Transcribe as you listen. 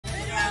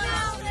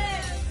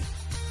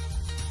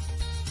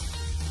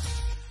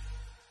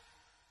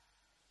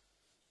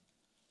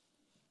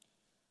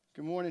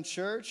Good morning,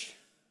 church.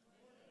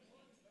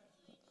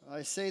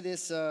 I say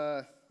this,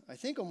 I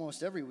think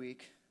almost every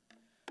week,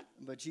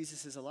 but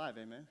Jesus is alive,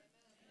 amen?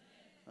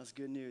 That's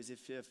good news.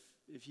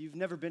 If you've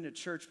never been to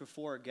church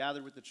before or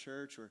gathered with the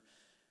church or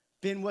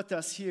been with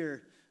us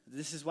here,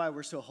 this is why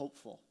we're so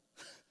hopeful.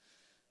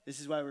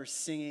 This is why we're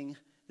singing.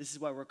 This is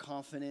why we're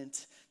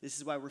confident. This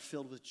is why we're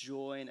filled with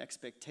joy and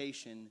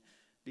expectation,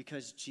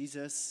 because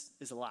Jesus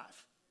is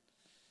alive.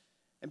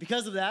 And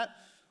because of that,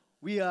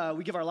 we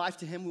give our life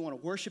to him. We want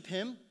to worship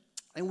him.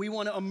 And we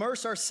want to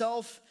immerse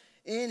ourselves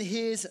in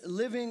his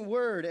living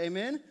word,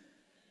 amen?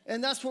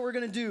 And that's what we're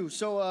going to do.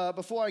 So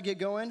before I get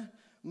going,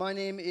 my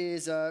name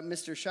is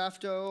Mr.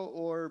 Shafto,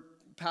 or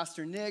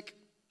Pastor Nick.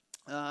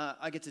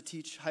 I get to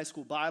teach high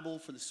school Bible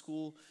for the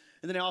school.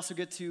 And then I also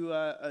get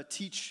to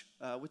teach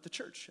with the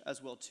church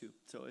as well, too.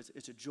 So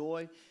it's a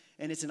joy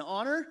and it's an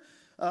honor.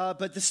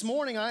 But this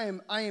morning I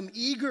am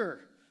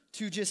eager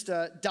to just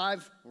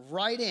dive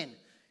right in.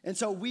 And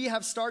so we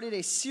have started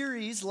a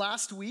series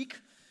last week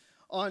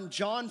on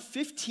John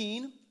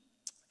 15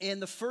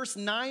 and the first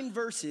 9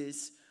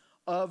 verses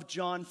of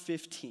John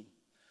 15.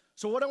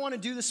 So what I want to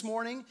do this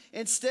morning,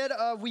 instead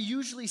of we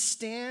usually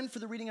stand for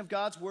the reading of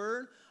God's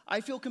word,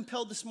 I feel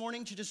compelled this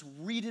morning to just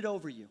read it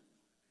over you.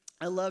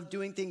 I love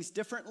doing things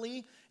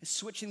differently,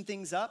 switching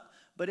things up,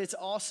 but it's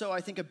also,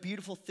 I think, a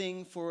beautiful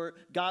thing for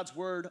God's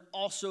word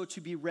also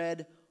to be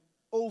read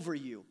over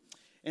you.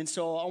 And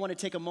so I want to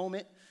take a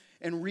moment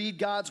and read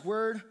God's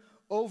word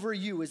over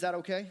you. Is that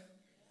okay?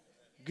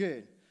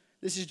 Good.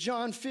 This is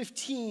John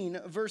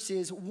 15,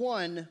 verses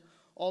 1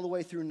 all the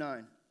way through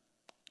 9.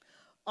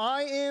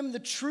 I am the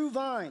true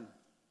vine,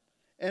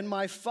 and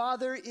my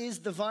Father is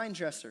the vine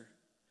dresser.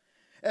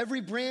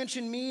 Every branch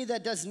in me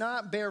that does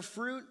not bear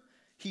fruit,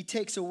 he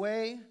takes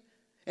away.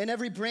 And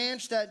every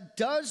branch that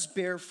does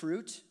bear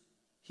fruit,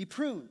 he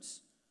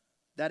prunes,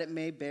 that it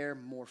may bear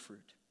more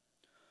fruit.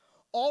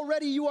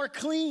 Already you are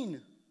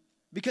clean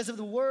because of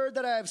the word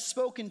that I have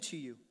spoken to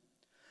you.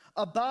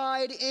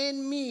 Abide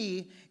in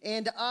me,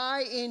 and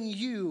I in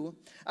you,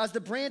 as the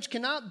branch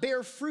cannot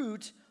bear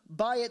fruit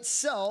by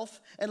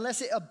itself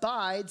unless it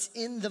abides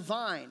in the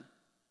vine.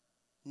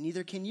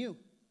 Neither can you,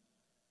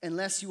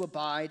 unless you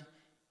abide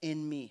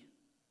in me.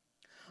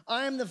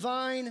 I am the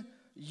vine,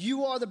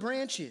 you are the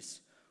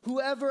branches.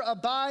 Whoever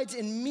abides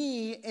in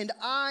me and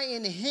I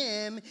in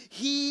him,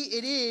 he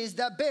it is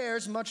that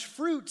bears much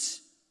fruit.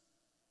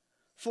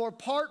 For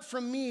apart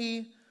from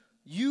me,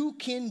 you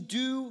can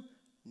do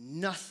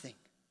nothing.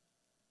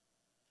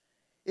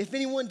 If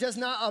anyone does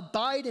not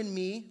abide in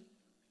me,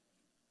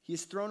 he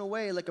is thrown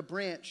away like a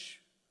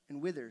branch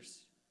and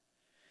withers.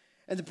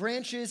 And the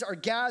branches are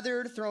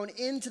gathered, thrown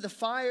into the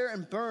fire,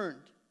 and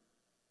burned.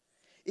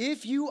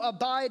 If you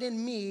abide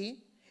in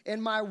me,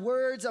 and my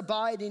words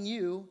abide in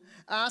you,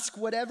 ask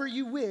whatever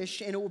you wish,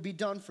 and it will be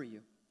done for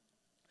you.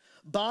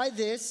 By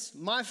this,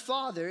 my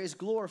Father is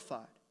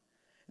glorified,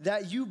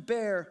 that you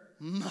bear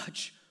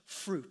much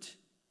fruit,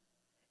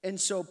 and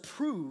so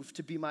prove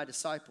to be my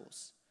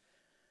disciples.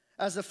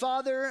 As the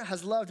Father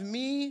has loved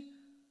me,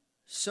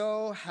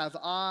 so have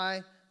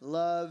I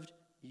loved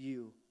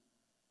you.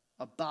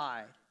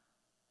 Abide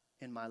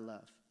in my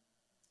love.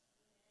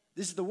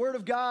 This is the word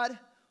of God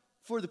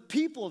for the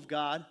people of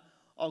God.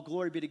 All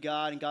glory be to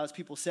God. And God's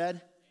people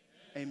said,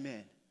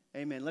 amen.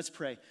 Amen. Let's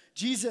pray.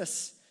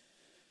 Jesus,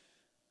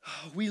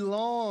 we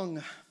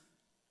long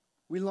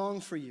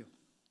for you.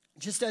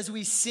 Just as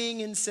we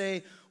sing and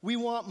say, we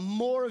want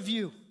more of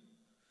you.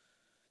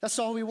 That's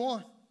all we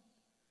want.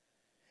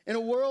 In a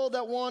world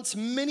that wants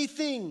many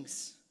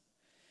things,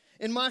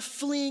 in my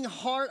fleeing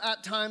heart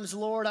at times,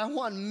 Lord, I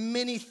want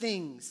many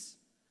things.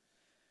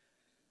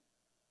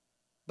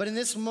 But in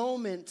this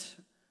moment,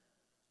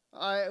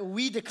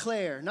 we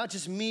declare, not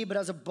just me, but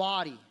as a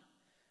body,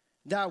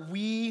 that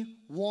we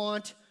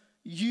want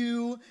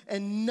you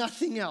and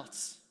nothing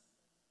else.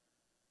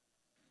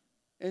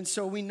 And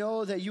so we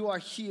know that you are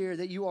here,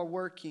 that you are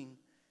working.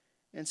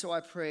 And so I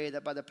pray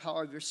that by the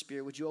power of your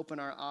Spirit, would you open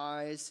our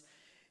eyes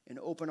and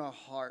open our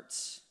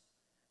hearts.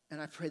 And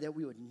I pray that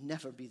we would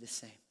never be the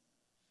same.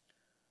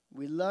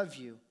 We love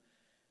you.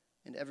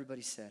 And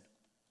everybody said,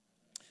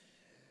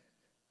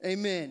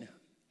 amen.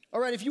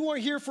 All right, if you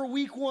weren't here for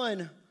week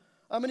 1,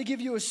 I'm going to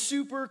give you a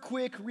super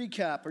quick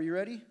recap. Are you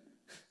ready?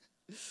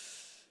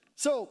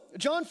 So,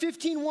 John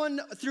 15,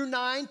 1 through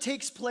 9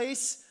 takes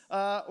place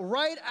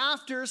right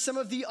after some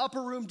of the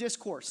upper room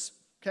discourse,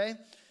 okay?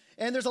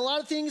 And there's a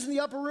lot of things in the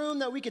upper room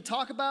that we could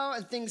talk about,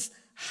 and things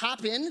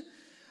happen.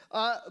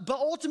 But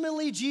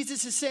ultimately,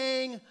 Jesus is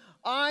saying,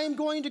 I'm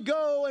going to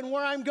go, and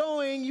where I'm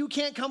going, you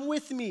can't come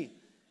with me.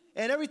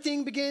 And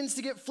everything begins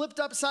to get flipped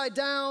upside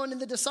down,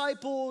 and the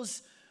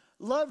disciples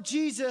love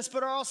Jesus,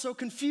 but are also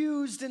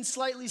confused and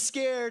slightly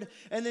scared.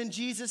 And then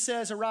Jesus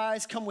says,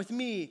 arise, come with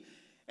me.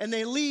 And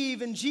they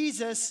leave, and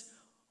Jesus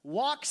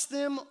walks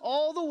them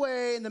all the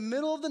way in the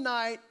middle of the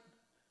night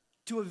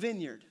to a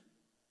vineyard.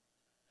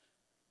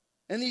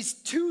 And these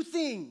two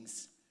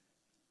things,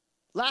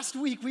 last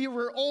week we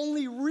were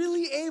only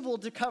really able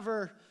to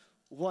cover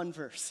one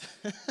verse.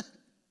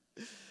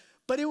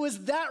 But it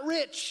was that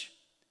rich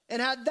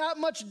and had that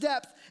much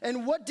depth.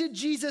 And what did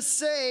Jesus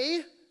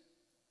say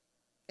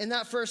in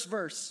that first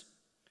verse?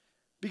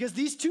 Because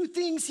these two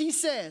things he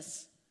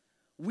says,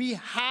 we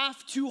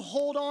have to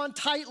hold on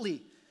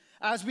tightly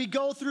as we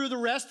go through the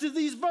rest of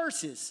these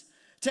verses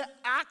to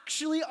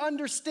actually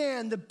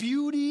understand the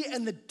beauty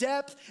and the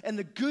depth and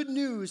the good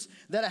news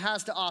that it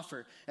has to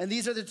offer. And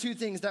these are the two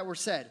things that were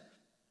said.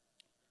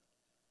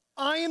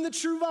 I am the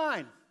true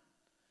vine.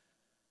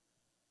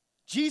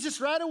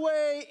 Jesus right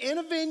away in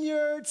a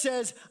vineyard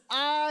says,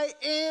 I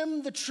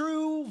am the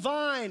true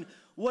vine.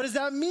 What does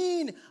that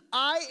mean?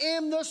 I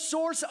am the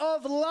source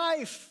of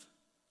life.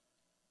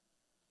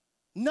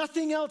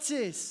 Nothing else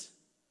is.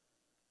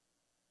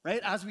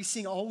 Right? As we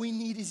sing, all we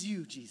need is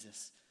you,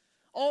 Jesus.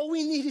 All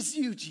we need is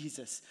you,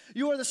 Jesus.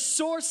 You are the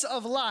source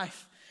of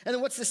life. And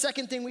then what's the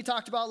second thing we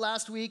talked about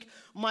last week?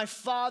 My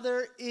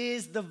Father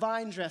is the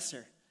vine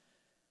dresser.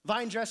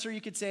 Vine dresser,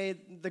 you could say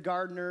the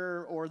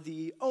gardener or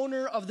the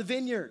owner of the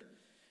vineyard.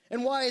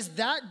 And why is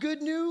that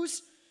good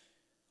news?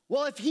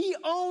 Well, if he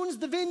owns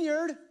the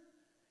vineyard,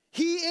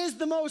 he is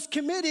the most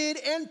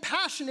committed and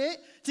passionate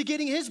to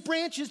getting his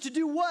branches to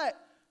do what?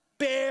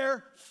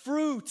 Bear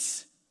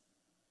fruits.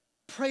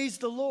 Praise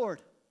the Lord.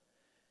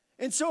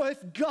 And so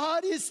if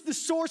God is the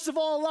source of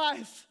all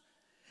life,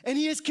 and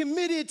he is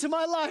committed to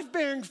my life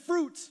bearing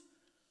fruit,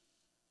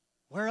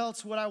 where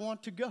else would I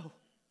want to go?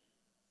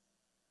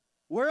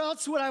 Where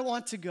else would I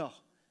want to go?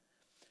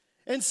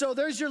 And so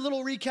there's your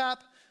little recap.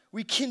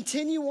 We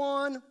continue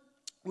on.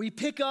 We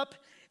pick up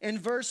in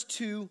verse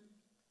 2,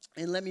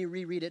 and let me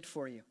reread it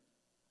for you.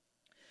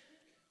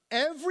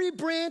 Every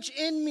branch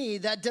in me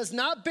that does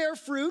not bear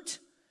fruit,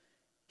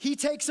 he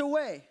takes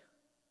away.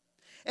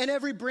 And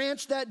every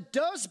branch that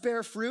does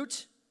bear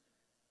fruit,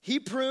 he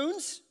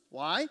prunes.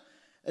 Why?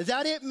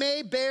 That it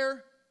may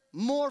bear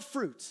more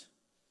fruit.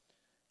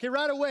 Okay,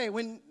 right away,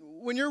 when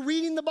you're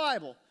reading the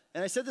Bible,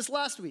 and I said this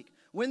last week,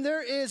 when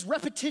there is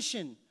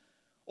repetition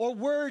or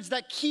words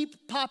that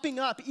keep popping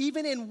up,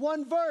 even in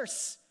one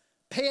verse,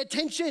 pay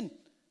attention.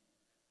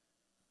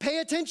 Pay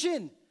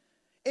attention.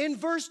 In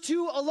verse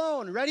 2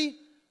 alone, ready?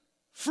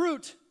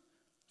 Fruit,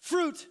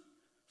 fruit,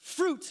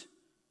 fruit.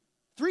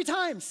 3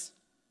 times.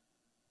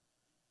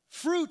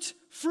 Fruit,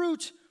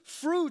 fruit,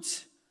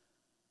 fruit.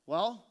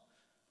 Well,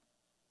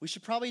 we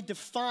should probably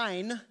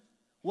define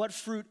what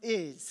fruit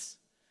is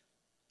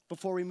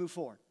before we move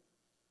forward.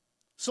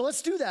 So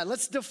let's do that.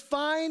 Let's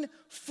define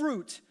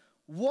fruit.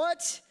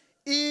 What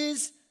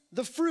is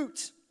the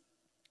fruit?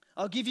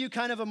 I'll give you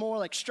kind of a more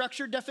like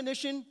structured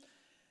definition,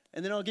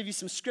 and then I'll give you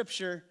some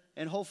scripture,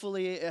 and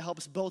hopefully it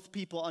helps both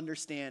people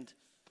understand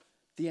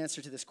the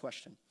answer to this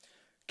question.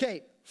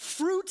 Okay,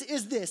 fruit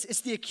is this.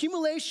 It's the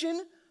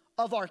accumulation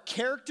of our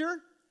character,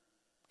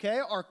 okay,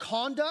 our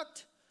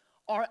conduct,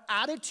 our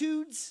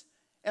attitudes,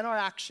 and our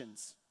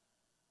actions.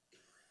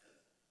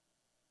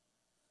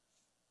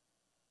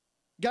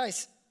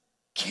 Guys,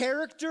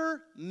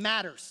 character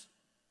matters.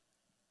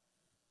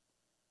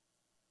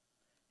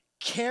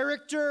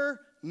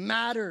 Character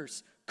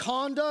matters.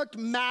 Conduct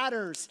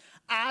matters.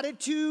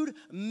 Attitude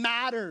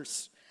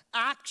matters.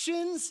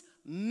 Actions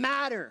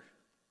matter.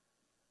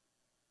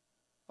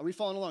 Are we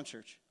following along,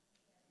 church?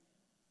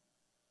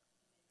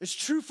 It's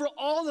true for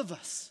all of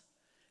us.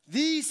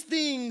 These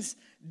things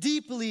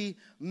deeply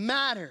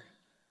matter.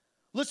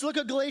 Let's look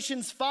at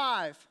Galatians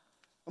 5,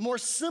 a more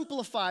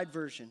simplified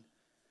version.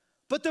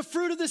 But the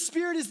fruit of the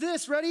Spirit is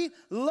this, ready?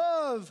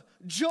 Love,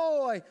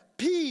 joy,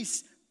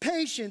 peace,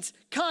 patience,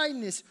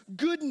 kindness,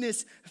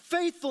 goodness,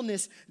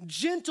 faithfulness,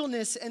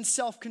 gentleness, and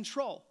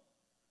self-control.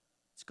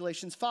 It's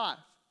Galatians 5.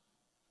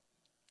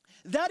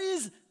 That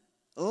is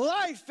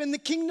life in the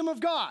kingdom of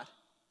God.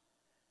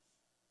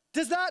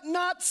 Does that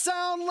not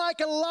sound like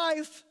a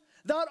life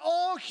that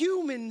all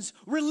humans,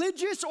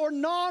 religious or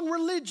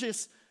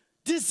non-religious,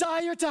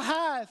 desire to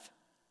have?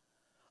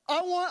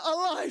 I want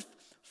a life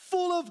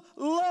full of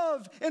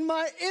love in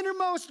my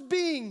innermost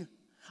being.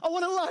 I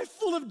want a life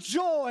full of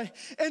joy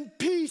and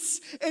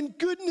peace and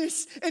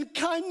goodness and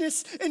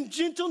kindness and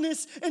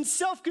gentleness and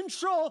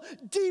self-control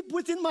deep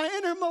within my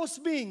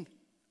innermost being.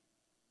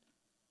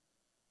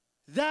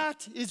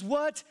 That is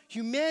what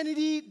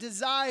humanity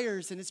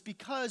desires, and it's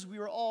because we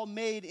were all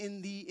made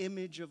in the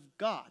image of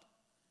God.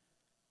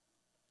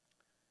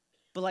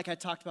 But like I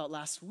talked about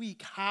last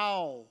week,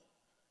 how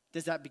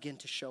does that begin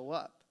to show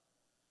up?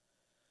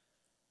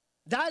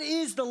 That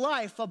is the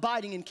life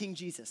abiding in King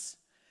Jesus.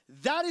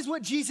 That is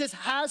what Jesus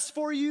has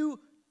for you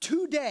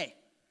today.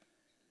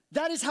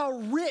 That is how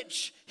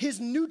rich his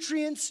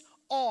nutrients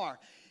are.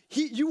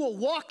 You will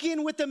walk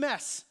in with a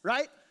mess,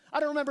 right? I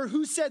don't remember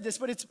who said this,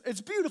 but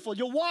it's beautiful.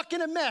 You'll walk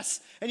in a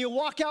mess, and you'll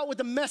walk out with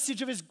a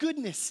message of his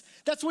goodness.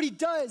 That's what he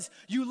does.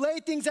 You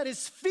lay things at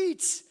his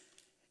feet,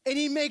 and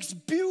he makes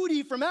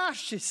beauty from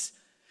ashes.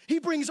 He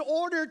brings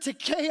order to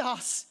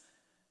chaos.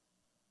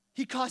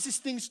 He causes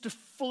things to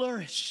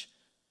flourish.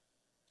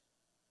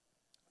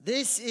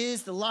 This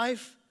is the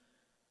life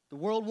the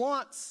world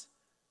wants.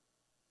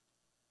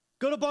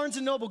 Go to Barnes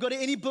 & Noble, go to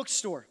any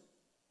bookstore.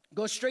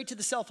 Go straight to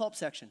the self-help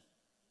section.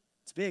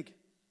 It's big.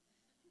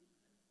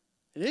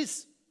 It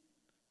is.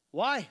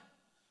 Why?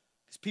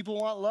 Because people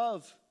want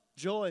love,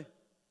 joy,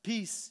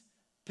 peace,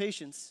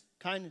 patience,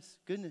 kindness,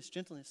 goodness,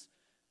 gentleness,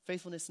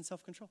 faithfulness, and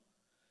self-control.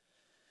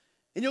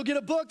 And you'll get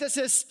a book that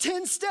says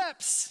 10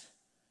 steps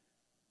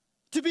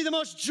to be the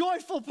most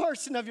joyful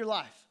person of your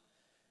life.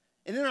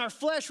 And in our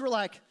flesh, we're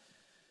like,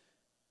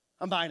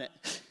 I'm buying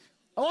it.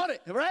 I want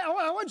it, right?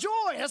 I want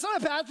joy. That's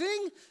not a bad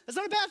thing. That's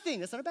not a bad thing.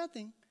 That's not a bad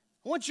thing.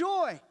 I want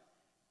joy.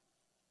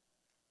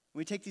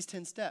 We take these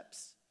 10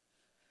 steps.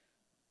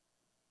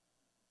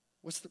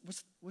 What's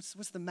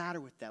the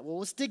matter with that? Well,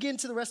 let's dig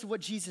into the rest of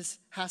what Jesus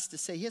has to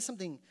say. He has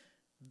something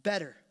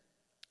better.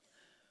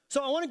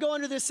 So I want to go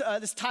under this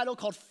title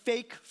called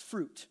fake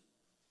fruit.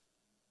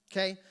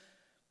 Okay?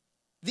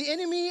 The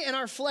enemy and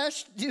our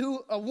flesh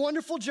do a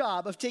wonderful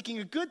job of taking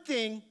a good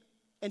thing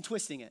and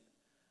twisting it.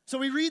 So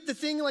we read the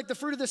thing like the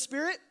fruit of the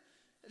Spirit.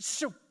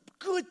 It's a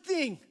good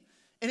thing.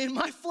 And in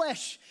my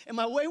flesh and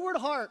my wayward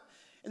heart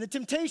and the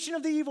temptation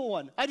of the evil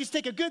one, I just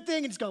take a good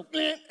thing and just go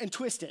and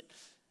twist it.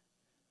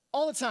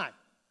 All the time.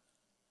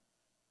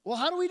 Well,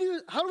 how do we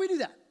do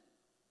that?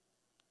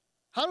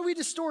 How do we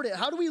distort it?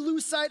 How do we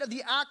lose sight of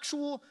the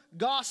actual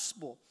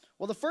gospel?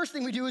 Well, the first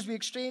thing we do is we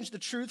exchange the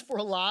truth for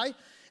a lie,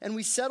 and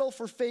we settle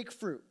for fake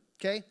fruit.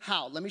 Okay?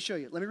 How? Let me show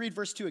you. Let me read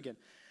verse 2 again.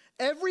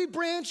 Every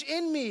branch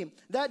in me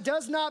that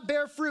does not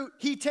bear fruit,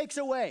 he takes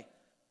away.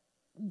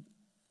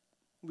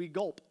 We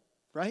gulp,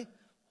 right?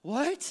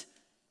 What?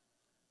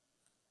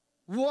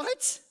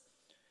 What?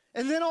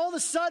 And then all of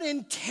a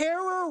sudden,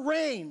 terror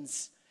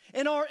reigns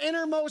in our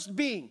innermost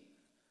being.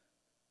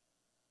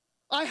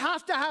 I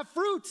have to have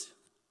fruit.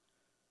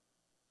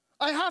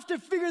 I have to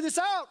figure this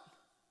out.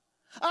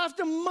 I have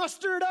to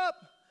muster it up.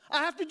 I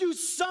have to do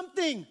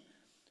something.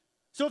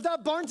 So if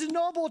that Barnes &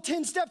 Noble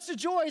 10 Steps to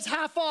Joy is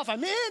half off,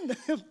 I'm in.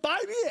 Buy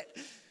me it.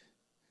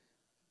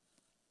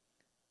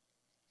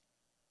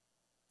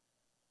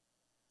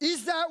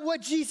 Is that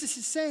what Jesus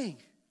is saying?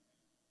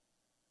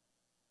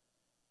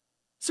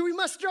 So we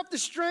muster up the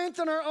strength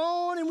on our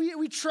own, and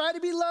we try to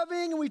be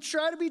loving, and we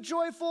try to be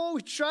joyful,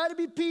 we try to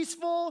be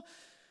peaceful,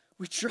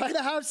 we try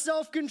to have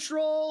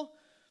self-control,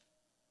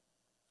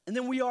 and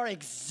then we are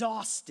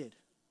exhausted,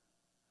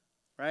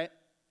 right?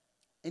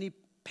 Any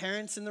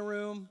parents in the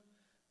room?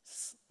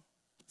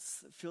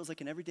 It feels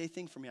like an everyday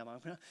thing for me. I'm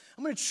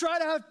going to try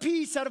to have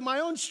peace out of my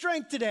own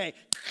strength today.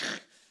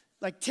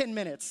 Like 10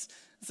 minutes.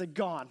 It's like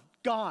gone,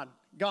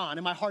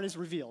 and my heart is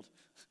revealed,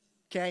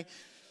 okay?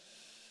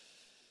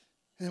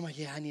 And I'm like,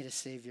 yeah, I need a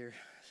Savior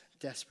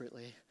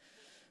desperately.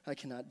 I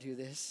cannot do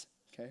this,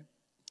 okay?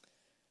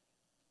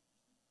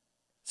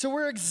 So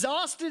we're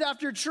exhausted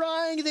after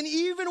trying, and then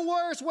even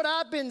worse, what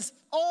happens?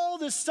 All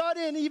of a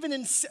sudden,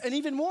 an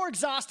even more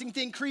exhausting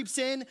thing creeps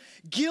in.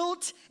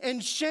 Guilt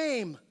and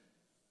shame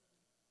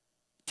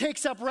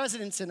takes up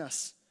residence in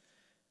us.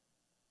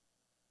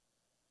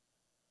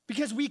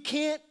 Because we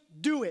can't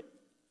do it.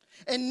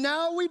 And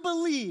now we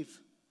believe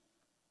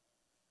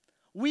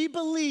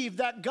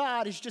that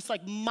God is just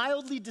like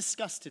mildly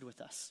disgusted with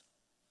us.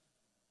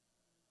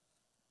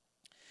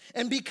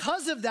 And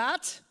because of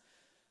that,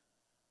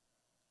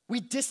 we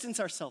distance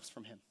ourselves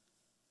from him.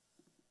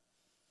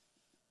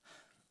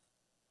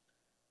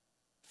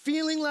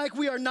 Feeling like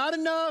we are not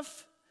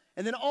enough,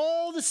 and then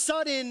all of a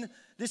sudden,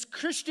 this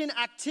Christian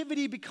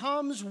activity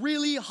becomes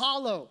really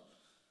hollow.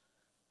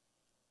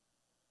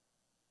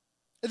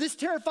 This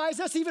terrifies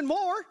us even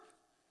more,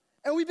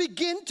 and we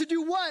begin to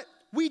do what?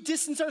 We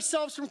distance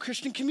ourselves from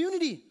Christian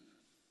community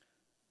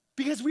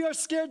because we are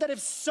scared that if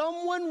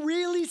someone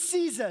really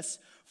sees us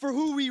for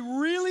who we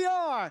really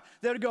are,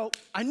 they'll go,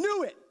 I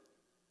knew it.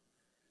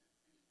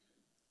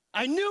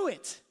 I knew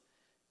it.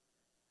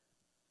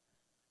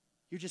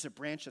 You're just a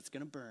branch that's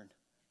going to burn.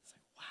 It's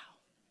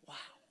like,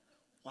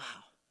 wow.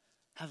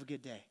 Have a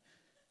good day.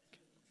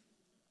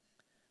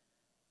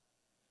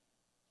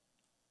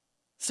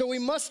 So we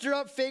muster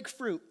up fake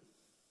fruit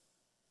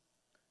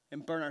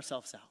and burn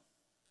ourselves out.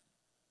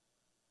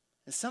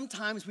 And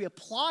sometimes we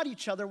applaud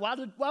each other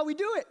while we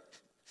do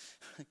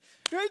it.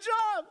 Great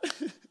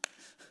job.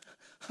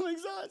 I'm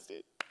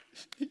exhausted.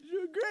 You're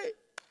doing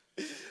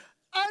great.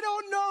 I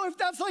don't know if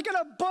that's like an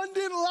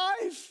abundant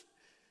life.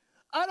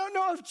 I don't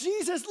know if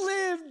Jesus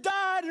lived,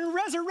 died, and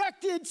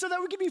resurrected so that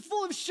we can be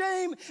full of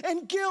shame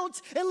and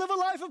guilt and live a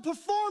life of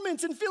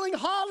performance and feeling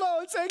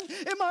hollow and saying,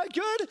 am I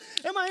good?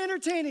 Am I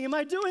entertaining? Am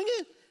I doing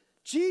it?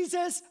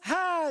 Jesus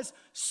has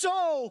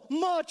so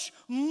much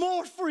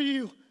more for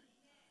you.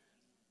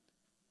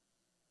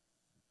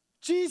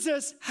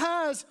 Jesus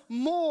has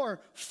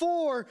more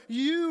for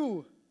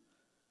you.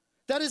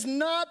 That is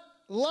not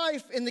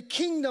life in the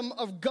kingdom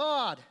of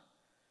God.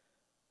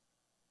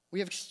 We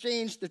have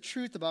exchanged the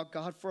truth about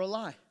God for a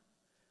lie.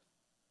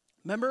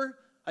 Remember,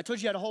 I told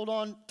you how to hold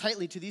on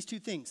tightly to these two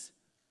things.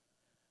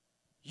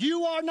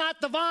 You are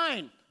not the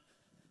vine.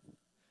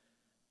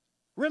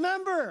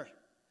 Remember,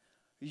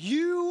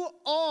 you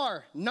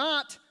are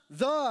not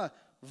the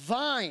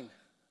vine.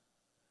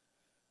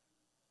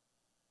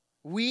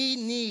 We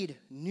need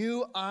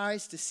new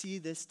eyes to see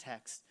this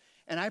text.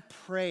 And I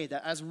pray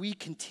that as we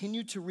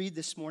continue to read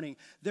this morning,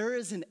 there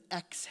is an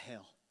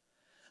exhale.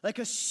 like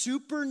a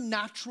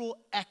supernatural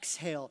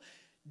exhale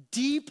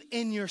deep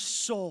in your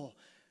soul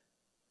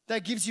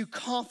that gives you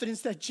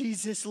confidence that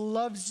Jesus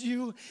loves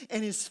you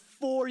and is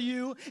for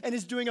you and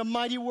is doing a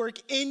mighty work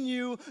in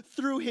you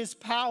through his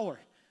power.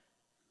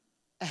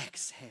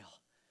 Exhale.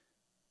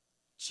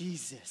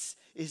 Jesus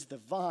is the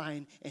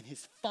vine and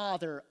his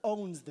Father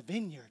owns the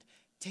vineyard.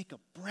 Take a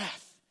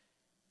breath.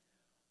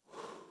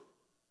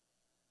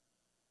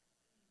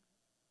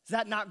 Is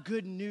that not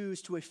good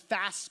news to a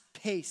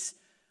fast-paced,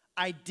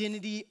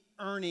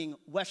 identity-earning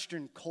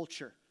Western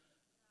culture?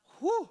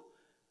 Whew.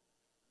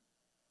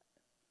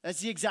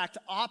 That's the exact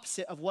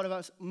opposite of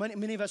what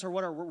many of us are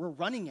we're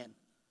running in.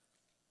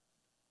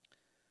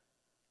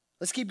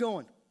 Let's keep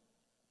going.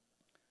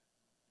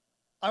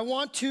 I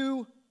want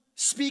to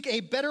speak a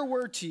better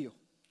word to you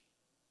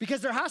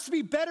because there has to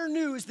be better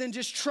news than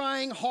just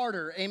trying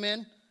harder.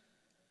 Amen?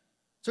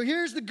 So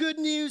here's the good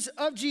news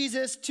of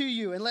Jesus to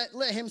you, and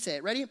let him say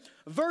it. Ready?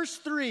 Verse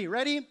 3,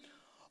 ready?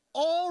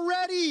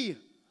 Already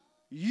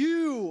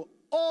you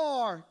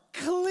are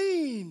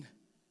clean.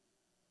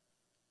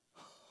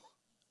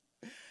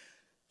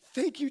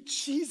 Thank you,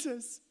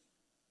 Jesus.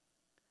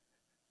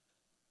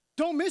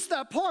 Don't miss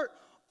that part.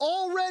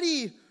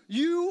 Already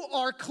you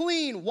are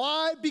clean.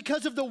 Why?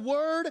 Because of the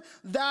word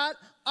that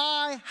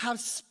I have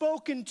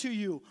spoken to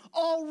you.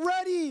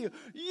 Already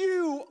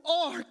you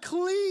are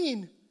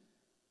clean.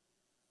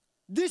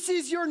 This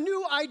is your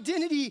new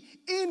identity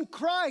in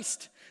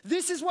Christ.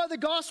 This is why the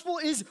gospel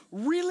is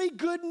really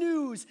good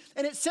news,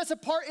 and it sets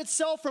apart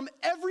itself from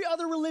every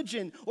other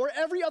religion or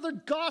every other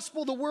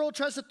gospel the world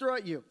tries to throw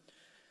at you.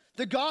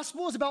 The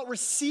gospel is about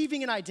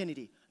receiving an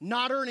identity,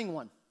 not earning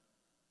one.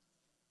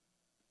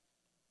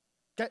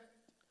 Okay?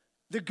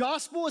 The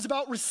gospel is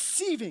about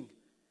receiving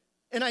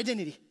an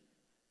identity,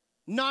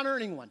 not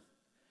earning one.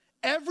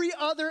 Every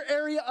other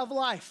area of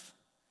life,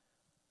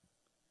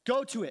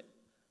 go to it.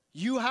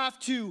 You have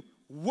to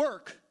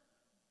work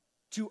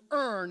to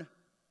earn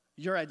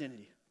your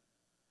identity.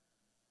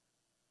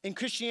 In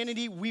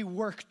Christianity, we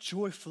work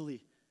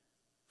joyfully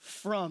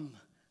from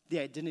the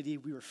identity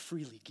we were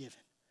freely given.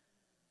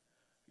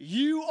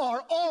 You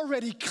are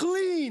already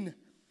clean.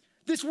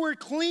 This word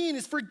clean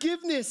is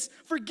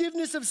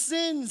forgiveness of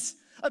sins.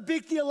 A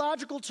big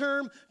theological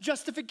term,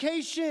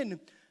 justification.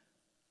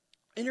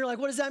 And you're like,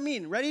 what does that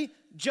mean? Ready?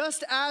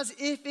 Just as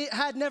if it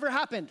had never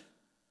happened.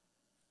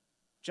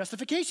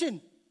 Justification.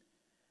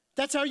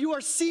 That's how you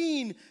are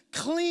seen,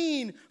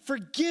 clean,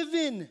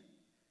 forgiven,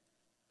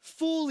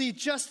 fully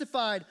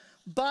justified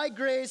by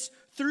grace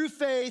through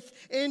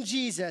faith in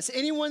Jesus.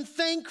 Anyone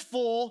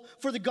thankful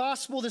for the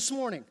gospel this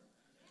morning?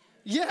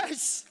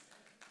 Yes,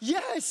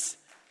 yes.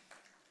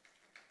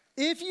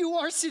 If you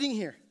are sitting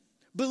here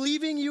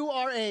believing you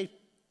are a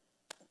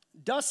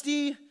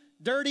dusty,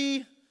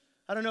 dirty,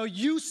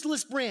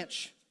 useless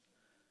branch,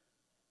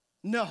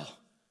 no.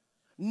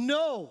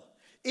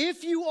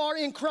 If you are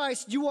in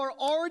Christ, you are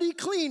already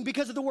clean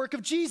because of the work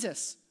of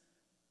Jesus.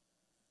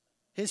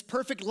 His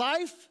perfect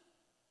life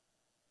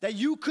that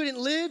you couldn't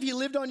live, he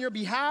lived on your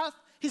behalf.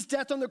 His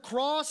death on the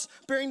cross,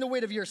 bearing the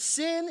weight of your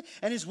sin,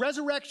 and his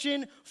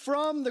resurrection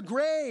from the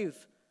grave.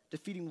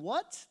 Defeating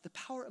what? The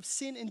power of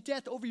sin and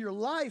death over your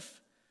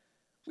life.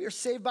 We are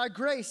saved by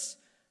grace.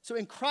 So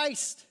in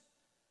Christ,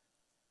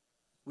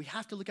 we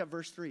have to look at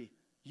verse 3.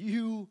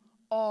 You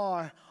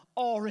are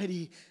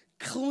already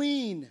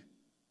clean.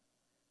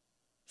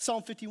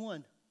 Psalm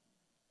 51.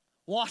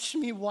 Wash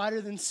me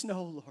whiter than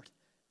snow, Lord.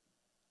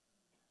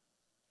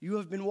 You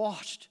have been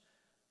washed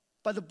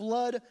by the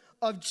blood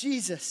of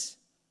Jesus.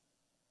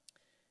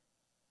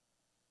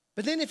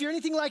 But then if you're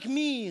anything like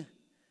me,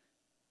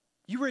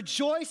 you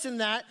rejoice in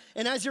that,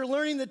 and as you're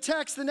learning the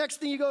text, the next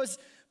thing you go is,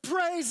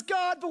 praise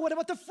God, but what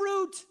about the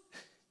fruit?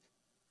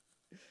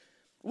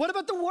 What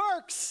about the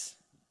works?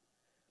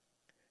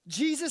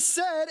 Jesus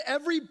said,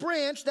 every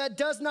branch that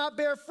does not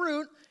bear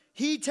fruit,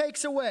 he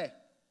takes away.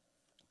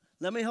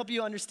 Let me help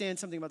you understand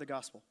something about the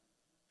gospel.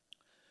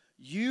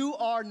 You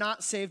are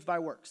not saved by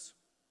works,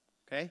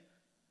 okay?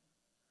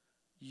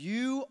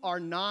 You are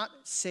not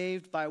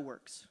saved by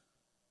works.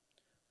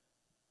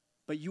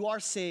 But you are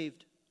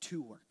saved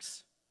to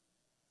works.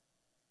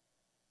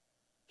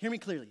 Hear me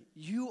clearly.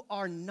 You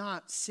are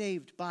not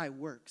saved by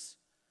works,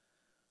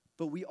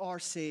 but we are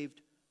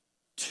saved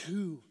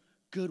to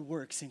good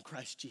works in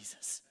Christ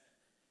Jesus.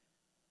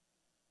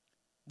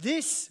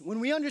 When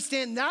we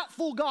understand that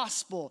full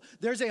gospel,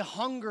 there's a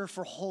hunger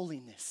for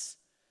holiness.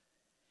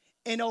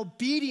 An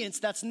obedience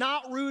that's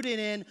not rooted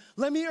in,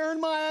 let me earn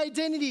my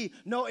identity.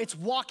 No, it's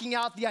walking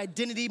out the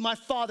identity my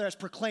Father has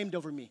proclaimed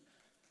over me.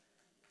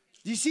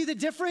 Do you see the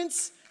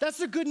difference? That's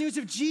the good news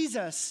of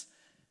Jesus.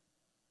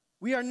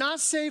 We are not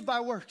saved by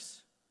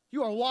works.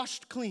 You are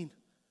washed clean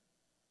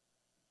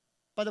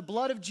by the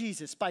blood of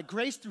Jesus, by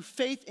grace through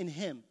faith in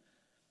him.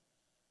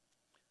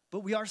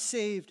 But we are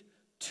saved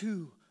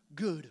to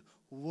good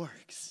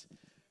works.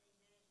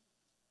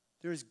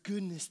 There is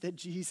goodness that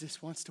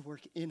Jesus wants to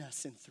work in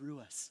us and through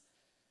us.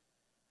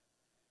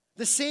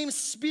 The same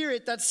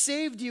Spirit that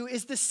saved you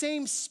is the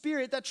same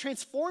Spirit that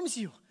transforms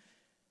you.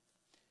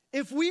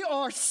 If we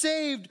are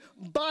saved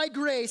by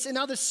grace and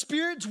now the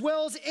Spirit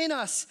dwells in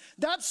us,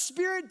 that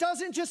Spirit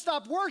doesn't just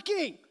stop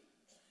working.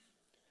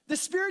 The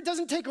Spirit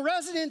doesn't take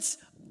residence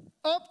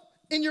up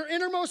in your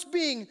innermost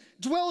being,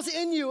 dwells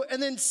in you,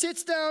 and then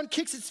sits down,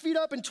 kicks its feet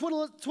up, and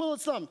twiddle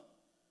its thumb.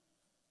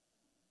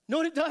 Know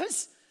what it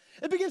does?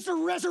 It begins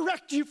to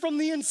resurrect you from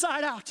the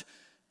inside out,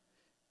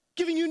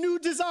 giving you new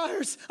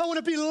desires. I want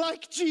to be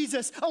like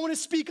Jesus. I want to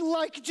speak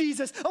like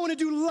Jesus. I want to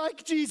do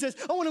like Jesus.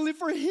 I want to live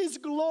for his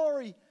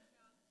glory.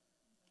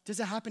 Does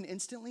it happen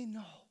instantly?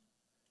 No.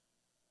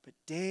 But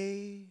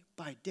day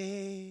by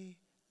day,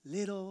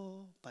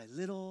 little by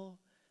little,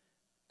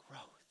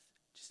 growth.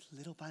 Just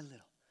little by little.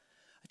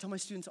 I tell my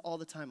students all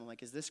the time, I'm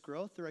like, is this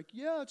growth? They're like,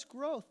 yeah, it's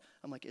growth.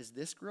 I'm like, is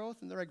this growth?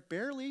 And they're like,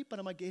 barely. But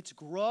I'm like, it's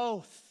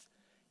growth.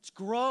 It's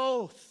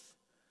growth.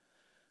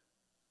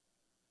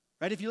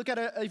 Right? If you look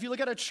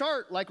at a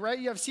chart, like, right,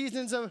 you have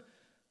seasons of,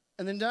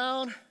 and then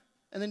down,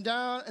 and then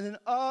down, and then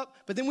up.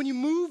 But then when you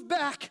move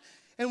back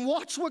and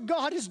watch what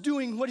God is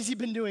doing, what has he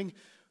been doing?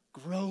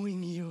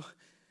 Growing you,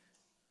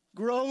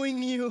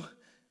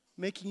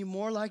 making you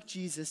more like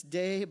Jesus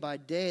day by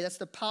day. That's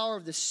the power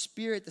of the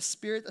Spirit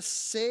that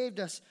saved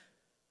us.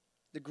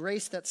 The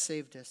grace that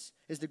saved us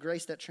is the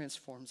grace that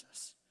transforms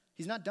us.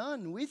 He's not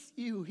done with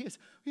you. He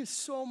has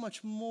so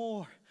much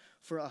more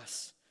for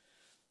us.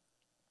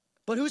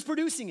 But who's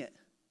producing it?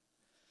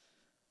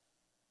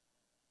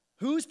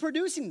 Who's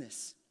producing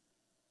this?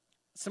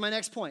 So my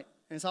next point,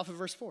 and it's off of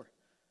verse 4.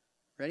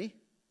 Ready?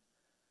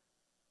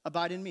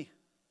 Abide in me.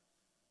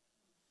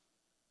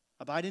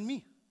 Abide in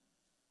me.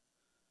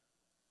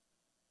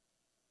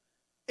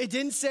 It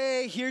didn't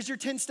say, here's your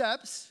 10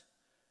 steps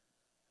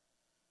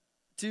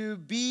to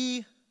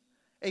be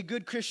a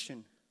good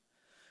Christian.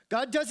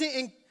 God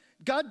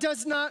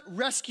does not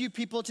rescue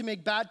people to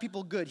make bad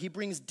people good. He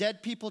brings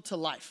dead people to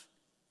life.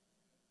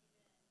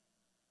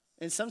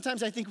 And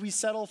sometimes I think we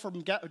settle for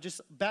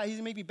just bad. He's going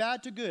to make me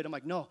bad to good. I'm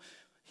like, no,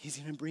 he's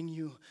going to bring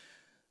you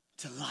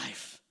to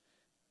life.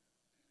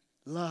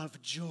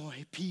 Love,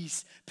 joy,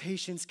 peace,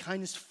 patience,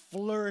 kindness,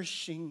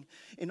 flourishing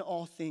in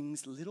all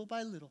things, little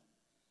by little,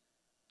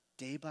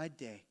 day by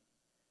day.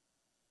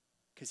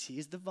 Because he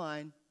is the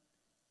vine,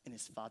 and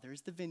his Father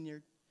is the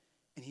vineyard,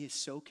 and he is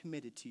so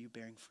committed to you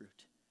bearing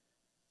fruit.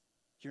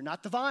 You're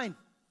not the vine.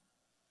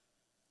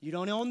 You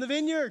don't own the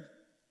vineyard.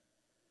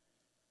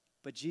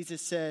 But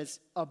Jesus says,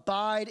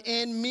 abide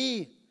in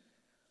me.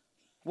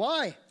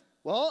 Why?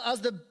 Well,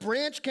 as the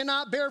branch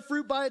cannot bear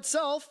fruit by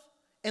itself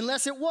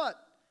unless it what?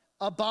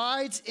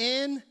 Abides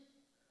in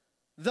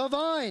the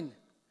vine.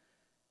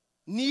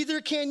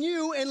 Neither can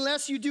you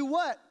unless you do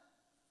what?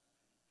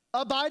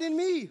 Abide in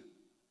me.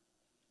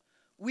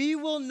 We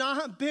will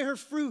not bear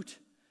fruit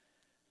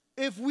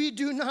if we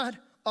do not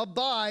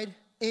abide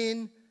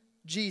in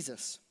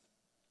Jesus.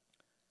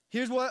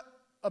 Here's what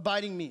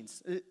abiding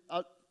means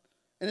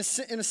in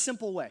a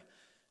simple way.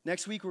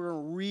 Next week, we're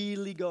going to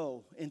really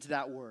go into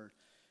that word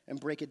and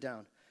break it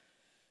down.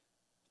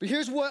 But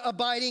here's what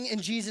abiding in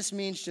Jesus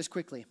means just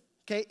quickly.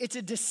 Okay, it's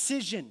a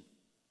decision,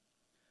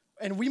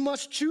 and we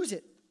must choose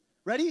it.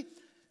 Ready?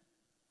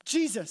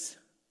 Jesus,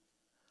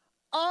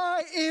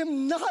 I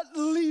am not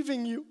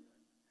leaving you.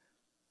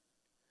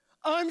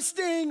 I'm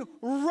staying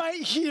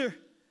right here.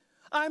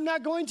 I'm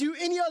not going to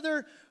any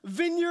other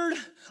vineyard.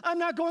 I'm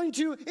not going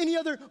to any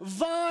other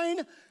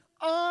vine.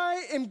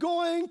 I am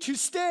going to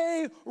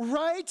stay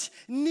right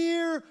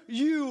near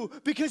you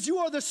because you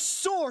are the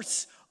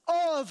source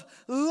of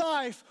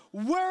life.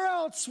 Where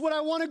else would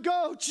I want to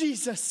go,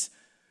 Jesus?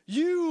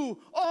 You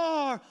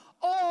are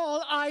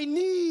all I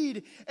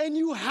need, and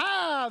you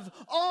have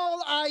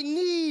all I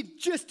need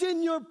just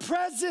in your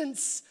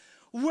presence.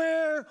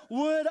 Where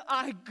would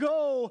I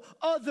go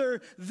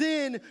other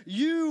than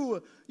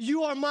you?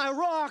 You are my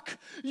rock.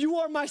 You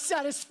are my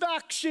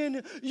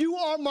satisfaction. You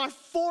are my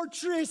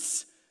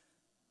fortress.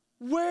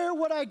 Where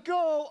would I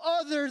go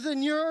other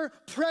than your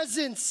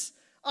presence?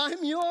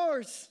 I'm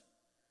yours.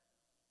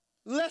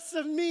 Less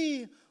of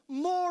me,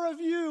 more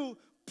of you.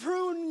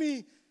 Prune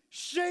me,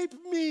 shape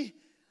me.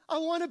 I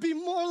want to be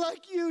more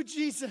like you,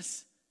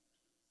 Jesus.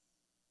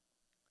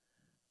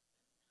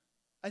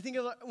 I think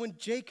of when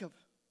Jacob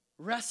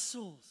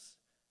wrestles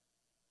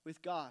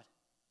with God.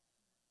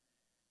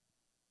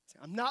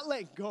 I'm not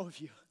letting go of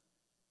you.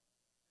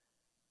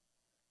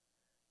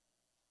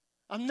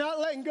 I'm not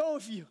letting go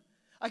of you.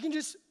 I can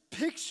just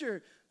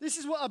picture, this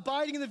is what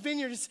abiding in the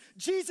vineyard is.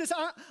 Jesus,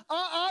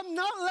 I'm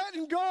not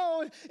letting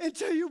go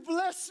until you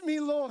bless me,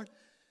 Lord.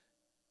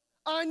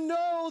 I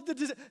know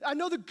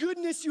the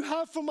goodness you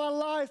have for my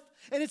life,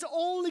 and it's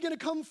only going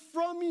to come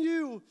from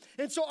you.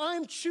 And so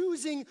I'm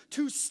choosing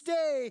to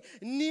stay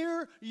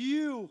near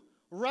you,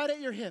 right at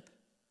your hip.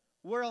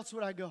 Where else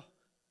would I go?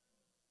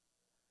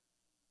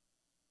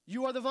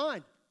 You are the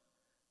vine.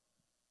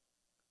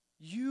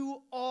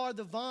 You are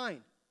the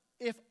vine.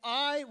 If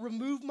I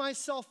remove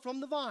myself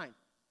from the vine,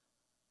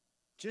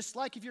 just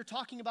like if you're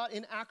talking about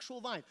an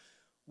actual vine,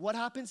 what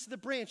happens to the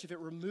branch if it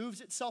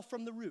removes itself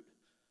from the root?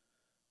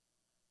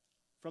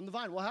 From the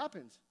vine, what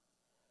happens?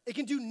 It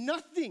can do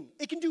nothing.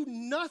 It can do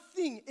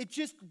nothing. It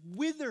just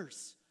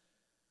withers.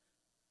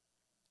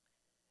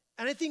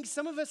 And I think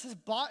some of us has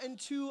bought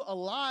into a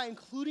lie,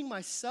 including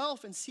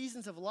myself in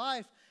seasons of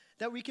life,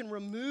 that we can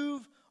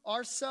remove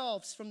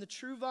ourselves from the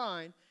true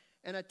vine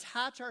and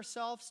attach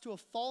ourselves to a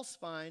false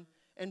vine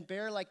and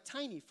bear like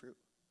tiny fruit.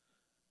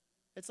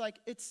 It's like,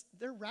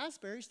 they're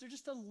raspberries, they're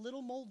just a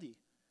little moldy.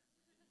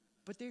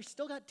 But they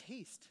still got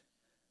taste.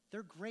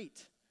 They're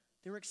great.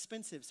 They were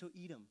expensive, so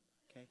eat them,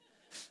 okay?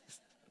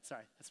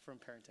 Sorry, that's from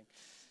parenting.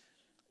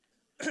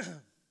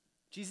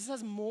 Jesus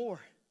has more.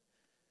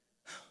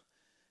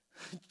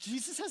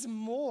 Jesus has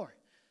more.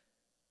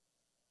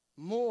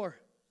 More.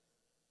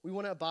 We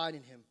want to abide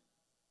in him,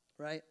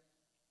 right?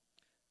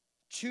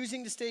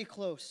 Choosing to stay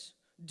close.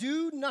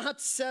 Do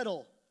not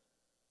settle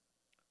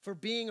for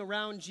being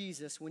around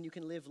Jesus when you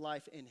can live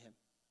life in him.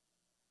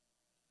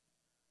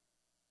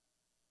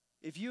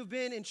 If you've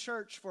been in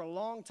church for a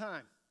long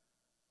time,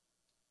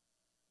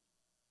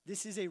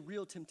 this is a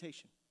real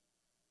temptation.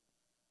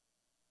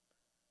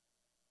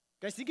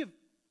 Guys, think of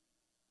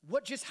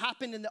what just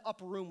happened in the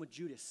upper room with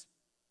Judas.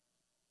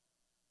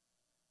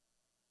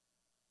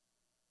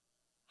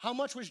 How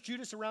much was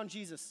Judas around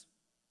Jesus?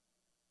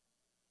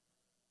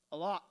 A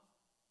lot.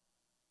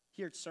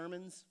 He heard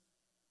sermons.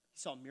 He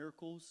saw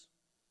miracles.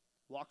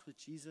 Walked with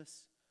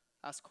Jesus.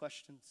 Asked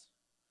questions.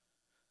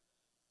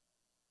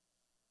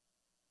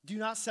 Do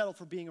not settle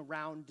for being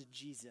around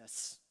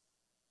Jesus.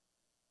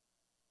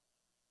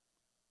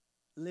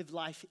 Live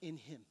life in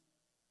him.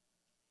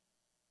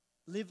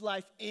 Live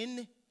life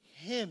in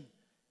him.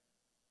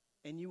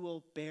 And you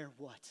will bear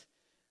what?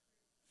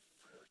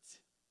 Fruit.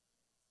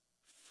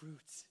 Fruit.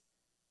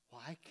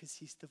 Why? Because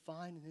he's the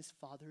vine and his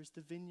Father is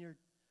the vineyard.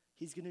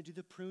 He's going to do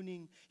the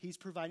pruning. He's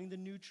providing the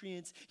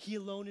nutrients. He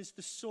alone is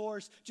the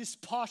source.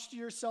 Just posture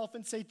yourself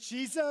and say,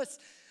 Jesus,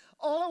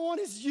 all I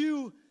want is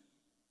you.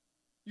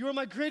 You are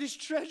my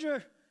greatest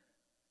treasure.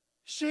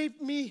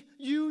 Shape me.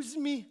 Use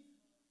me.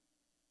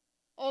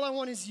 All I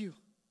want is you.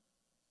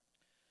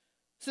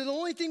 So the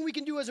only thing we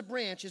can do as a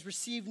branch is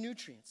receive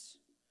nutrients.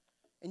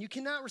 And you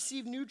cannot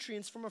receive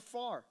nutrients from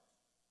afar.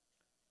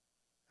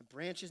 A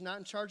branch is not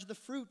in charge of the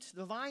fruit.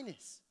 The vine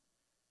is.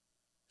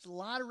 There's a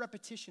lot of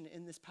repetition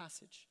in this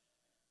passage.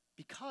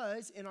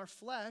 Because in our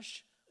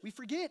flesh, we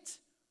forget.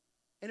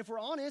 And if we're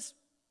honest,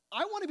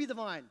 I want to be the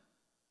vine.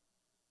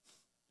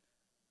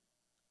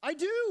 I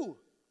do.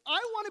 I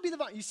want to be the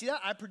vine. You see that?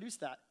 I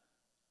produced that.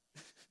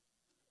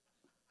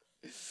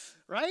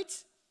 Right?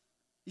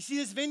 You see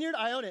this vineyard?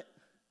 I own it.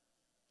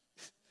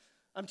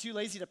 I'm too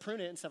lazy to prune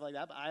it and stuff like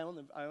that, but I own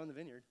the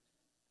vineyard.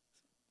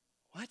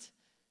 What?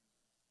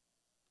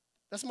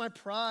 That's my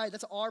pride.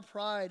 That's our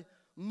pride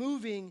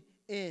moving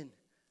in.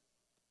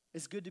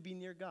 It's good to be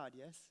near God,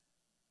 yes?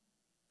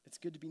 It's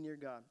good to be near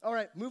God. All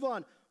right, move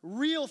on.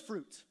 Real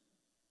fruit.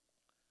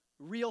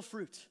 Real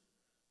fruit,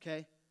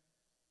 okay?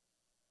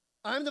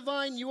 I'm the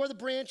vine, you are the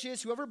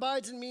branches. Whoever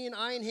abides in me and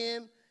I in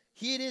him,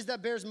 he it is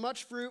that bears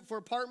much fruit, for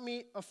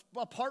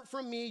apart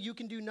from me, you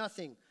can do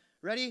nothing.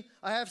 Ready?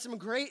 I have some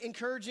great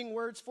encouraging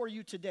words for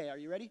you today. Are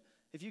you ready?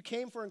 If you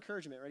came for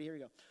encouragement, ready? Here we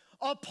go.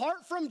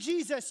 Apart from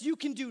Jesus, you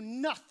can do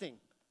nothing.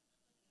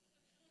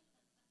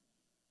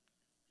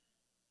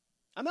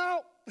 I'm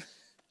out.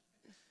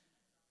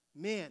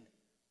 Man.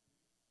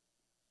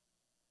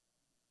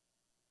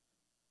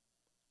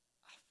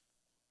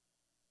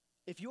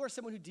 If you are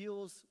someone who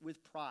deals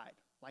with pride,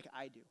 like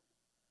I do,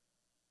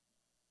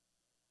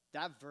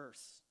 that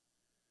verse,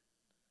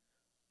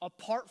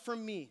 apart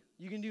from me,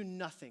 you can do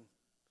nothing.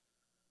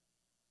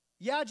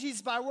 Yeah,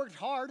 Jesus, but I worked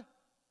hard.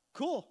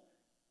 Cool.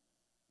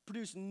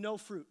 Produced no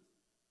fruit.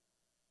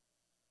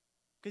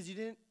 Because you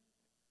didn't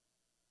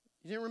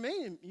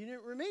remain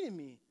in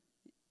me.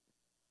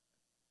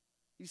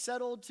 You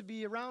settled to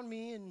be around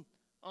me, and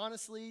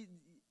honestly,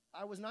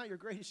 I was not your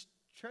greatest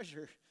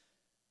treasure.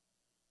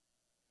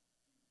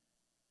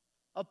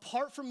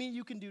 Apart from me,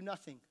 you can do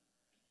nothing.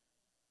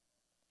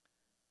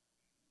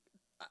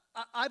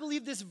 I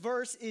believe this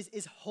verse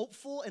is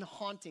hopeful and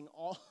haunting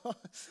all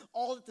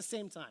at the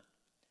same time.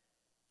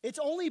 It's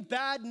only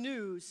bad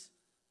news.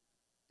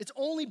 It's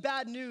only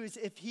bad news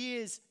if he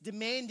is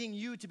demanding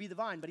you to be the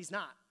vine, but he's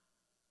not.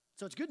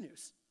 So it's good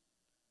news.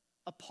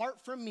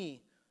 Apart from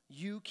me,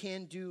 you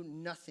can do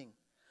nothing.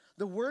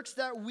 The works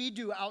that we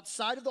do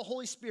outside of the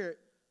Holy Spirit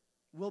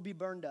will be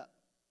burned up.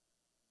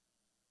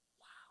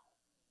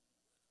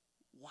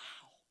 Wow.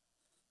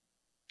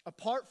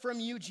 Apart from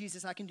you,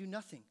 Jesus, I can do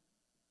nothing.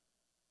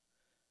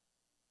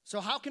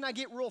 So how can I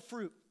get real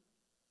fruit?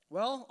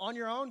 Well, on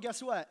your own,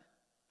 guess what?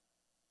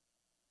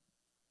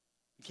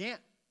 You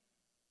can't.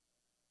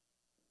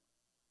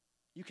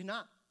 You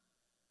cannot.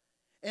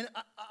 And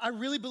I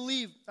really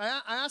believe,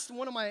 I asked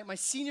one of my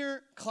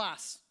senior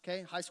class,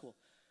 okay, high school.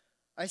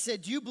 I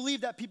said, do you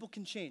believe that people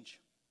can change?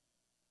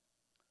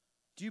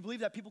 Do you believe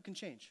that people can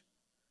change?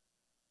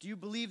 Do you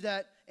believe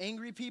that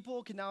angry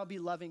people can now be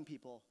loving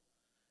people?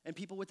 And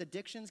people with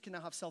addictions can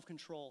now have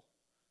self-control?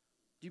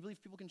 Do you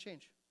believe people can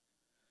change?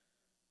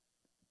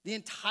 The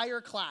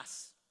entire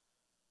class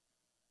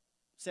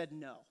said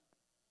no.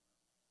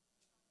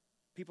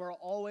 People are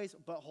always,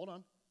 but hold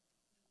on.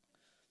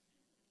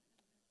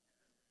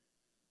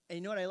 And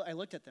you know what? I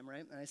looked at them,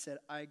 right? And I said,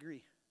 I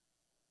agree.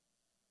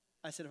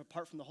 I said,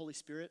 apart from the Holy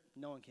Spirit,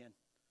 no one can.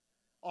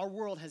 Our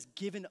world has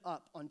given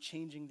up on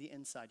changing the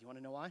inside. You want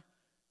to know why?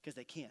 Because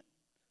they can't.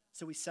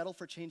 So we settle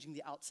for changing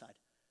the outside.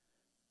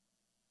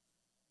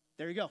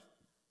 There you go.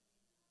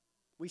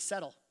 We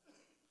settle.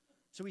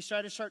 So we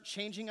try to start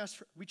changing us.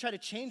 We try to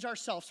change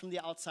ourselves from the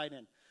outside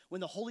in,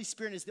 when the Holy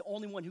Spirit is the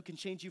only one who can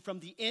change you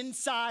from the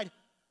inside.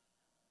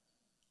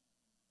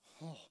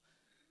 Oh,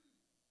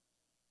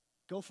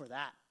 go for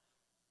that.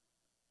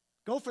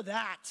 Go for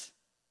that.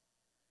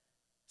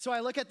 So I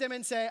look at them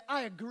and say,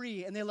 I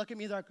agree. And they look at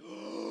me, they're like,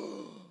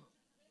 oh.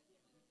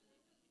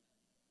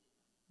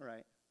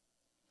 Right.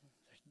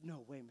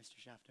 No way, Mr.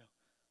 Shafto.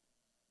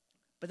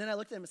 But then I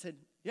looked at them and said,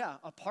 yeah,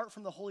 apart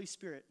from the Holy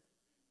Spirit,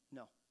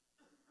 no.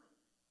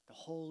 The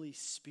Holy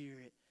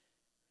Spirit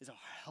is our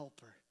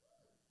helper.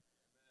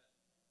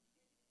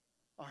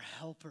 Our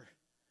helper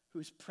who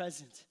is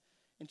present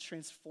and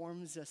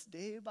transforms us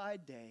day by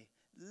day,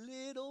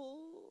 little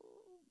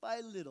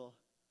by little,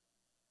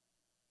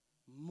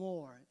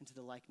 more into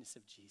the likeness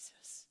of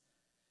Jesus.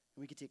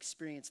 And we get to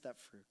experience that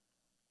fruit.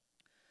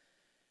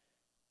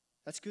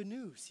 That's good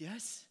news,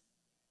 yes?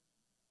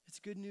 It's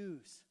good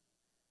news.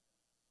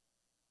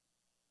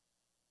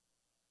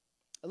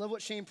 I love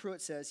what Shane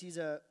Pruitt says. He's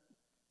a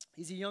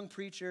young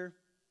preacher,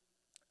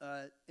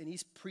 and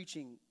he's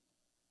preaching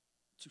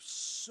to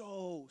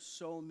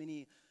so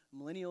many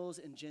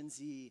millennials and Gen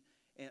Z,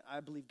 and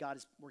I believe God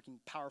is working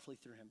powerfully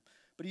through him.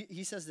 But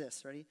he says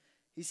this, ready?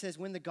 He says,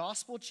 when the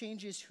gospel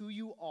changes who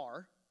you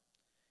are,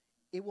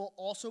 it will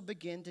also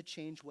begin to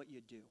change what you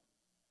do.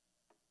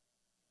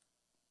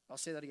 I'll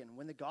say that again.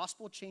 When the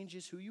gospel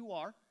changes who you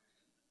are,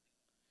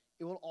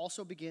 it will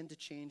also begin to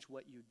change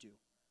what you do.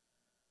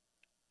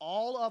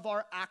 All of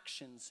our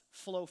actions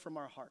flow from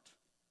our heart.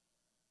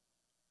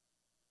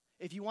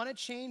 If you want to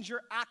change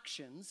your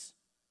actions,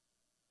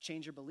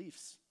 change your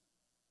beliefs.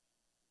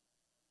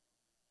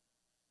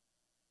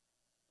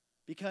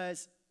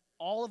 Because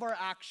all of our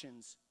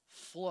actions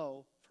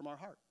flow from our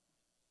heart.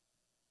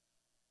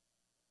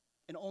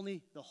 And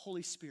only the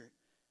Holy Spirit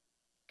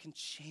can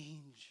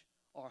change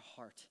our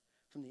heart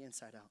from the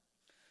inside out.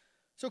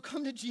 So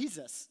come to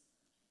Jesus.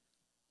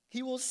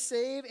 He will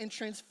save and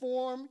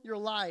transform your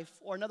life.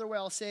 Or another way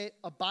I'll say it,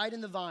 abide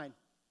in the vine,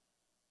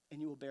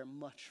 and you will bear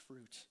much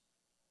fruit.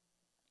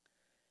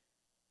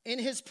 In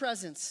his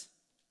presence,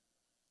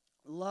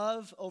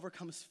 love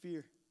overcomes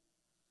fear.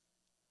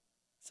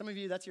 Some of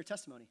you, that's your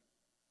testimony.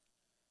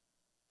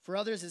 For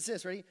others, it's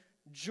this, ready?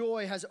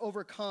 Joy has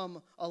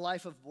overcome a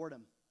life of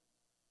boredom.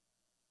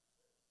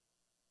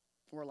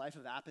 Or a life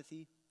of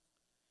apathy.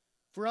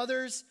 For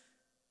others,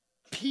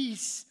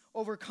 peace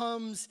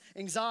overcomes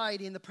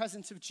anxiety in the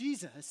presence of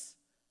Jesus.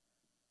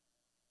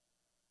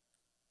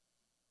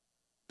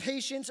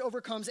 Patience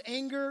overcomes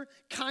anger.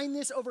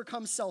 Kindness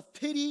overcomes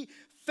self-pity.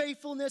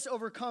 Faithfulness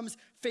overcomes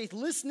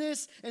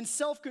faithlessness, and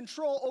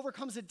self-control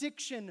overcomes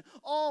addiction,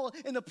 all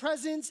in the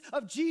presence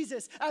of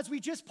Jesus as we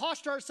just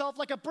posture ourselves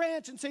like a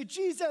branch and say,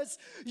 Jesus,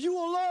 you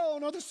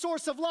alone are the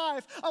source of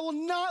life. I will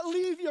not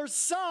leave your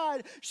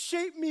side.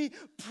 Shape me,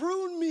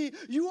 prune me.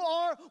 You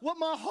are what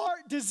my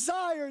heart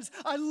desires.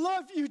 I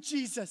love you,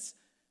 Jesus.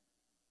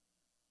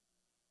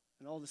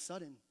 And all of a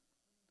sudden,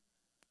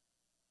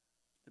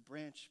 the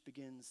branch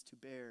begins to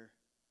bear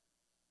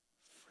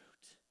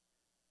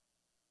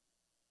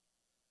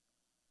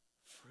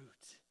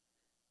fruit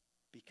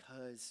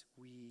because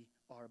we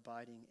are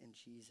abiding in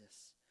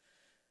Jesus.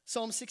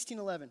 Psalm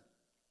 16:11.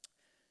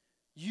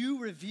 You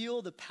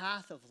reveal the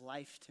path of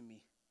life to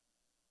me.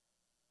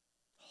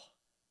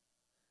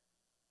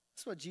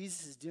 That's what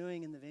Jesus is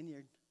doing in the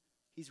vineyard.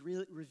 He's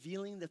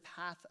revealing the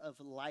path of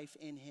life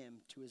in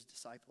him to his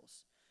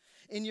disciples.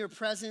 In your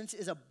presence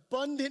is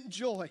abundant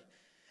joy.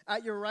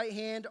 At your right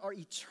hand are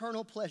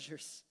eternal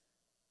pleasures.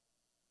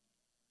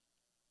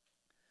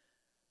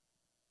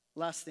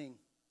 Last thing.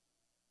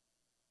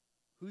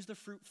 Who's the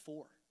fruit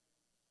for?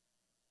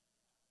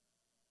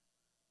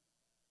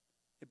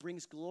 It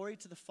brings glory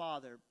to the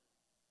Father.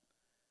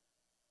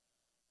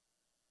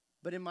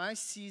 But in my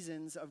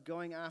seasons of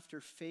going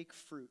after fake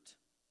fruit,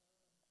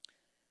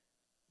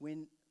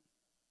 when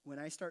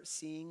I start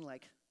seeing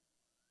like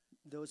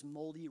those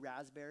moldy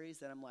raspberries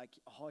that I'm like,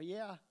 oh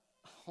yeah,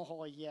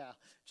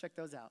 check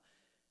those out.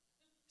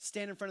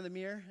 Stand in front of the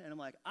mirror and I'm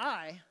like,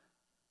 I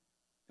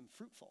am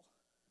fruitful.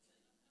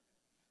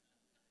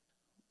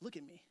 Look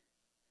at me.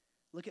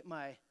 Look at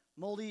my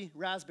moldy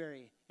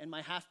raspberry and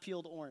my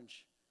half-peeled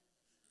orange.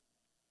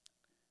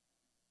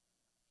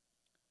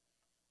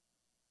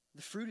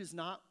 The fruit is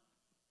not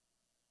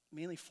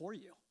mainly for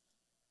you.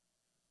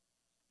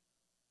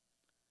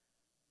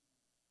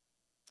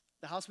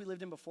 The house we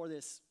lived in before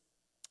this,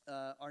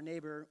 our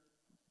neighbor,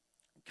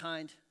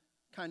 kind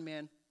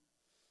man,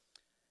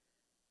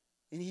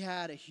 and he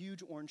had a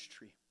huge orange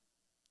tree.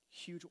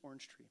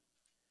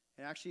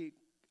 And actually,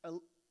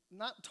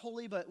 not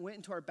totally, but went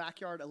into our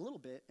backyard a little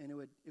bit, and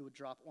it would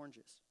drop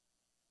oranges.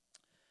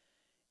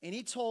 And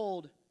he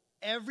told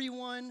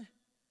everyone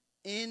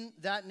in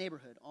that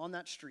neighborhood, on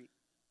that street,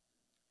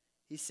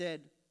 he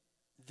said,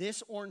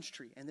 this orange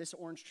tree, and this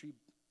orange tree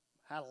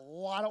had a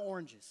lot of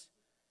oranges.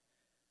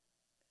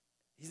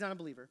 He's not a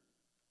believer.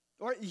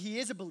 Or he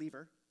is a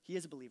believer. He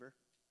is a believer.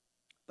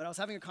 But I was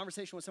having a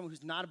conversation with someone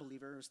who's not a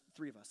believer. It was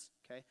 3 of us,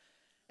 okay?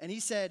 And he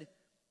said,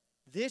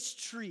 this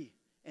tree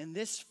and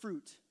this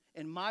fruit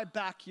in my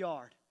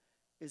backyard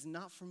is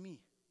not for me.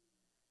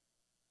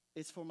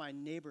 It's for my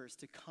neighbors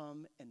to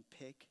come and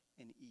pick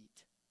and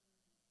eat.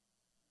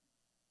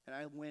 And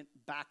I went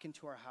back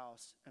into our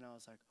house, and I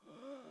was like,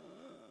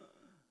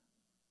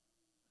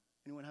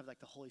 anyone have like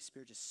the Holy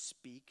Spirit just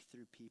speak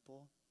through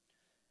people?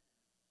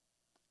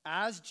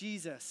 As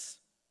Jesus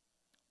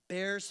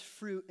bears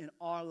fruit in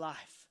our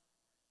life,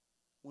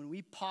 when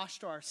we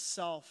posture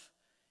ourselves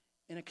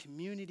in a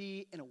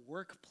community, in a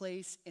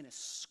workplace, in a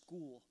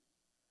school,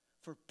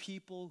 for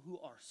people who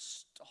are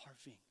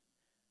starving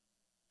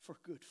for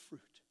good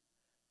fruit,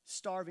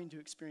 starving to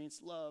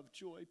experience love,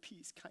 joy,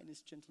 peace,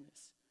 kindness,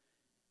 gentleness.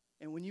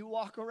 And when you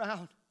walk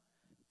around,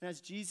 and as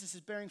Jesus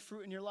is bearing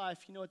fruit in your life,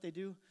 you know what they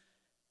do?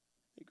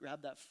 They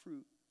grab that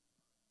fruit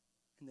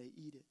and they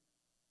eat it.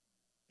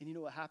 And you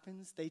know what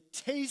happens? They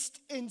taste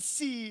and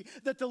see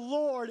that the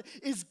Lord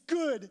is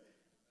good.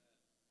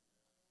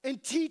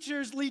 And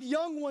teachers lead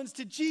young ones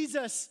to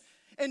Jesus.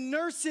 And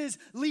nurses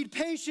lead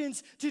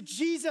patients to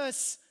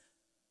Jesus.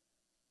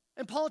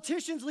 And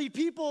politicians lead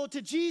people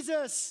to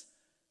Jesus.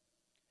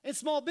 And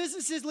small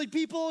businesses lead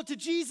people to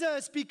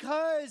Jesus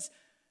because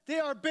they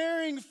are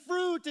bearing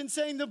fruit and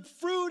saying the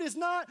fruit is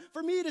not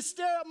for me to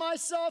stare at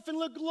myself and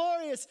look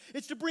glorious.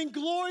 It's to bring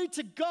glory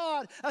to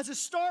God as a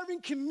starving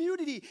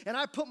community. And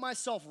I put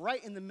myself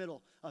right in the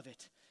middle of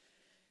it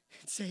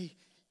and say,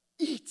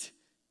 eat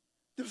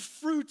the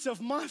fruits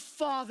of my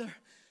Father.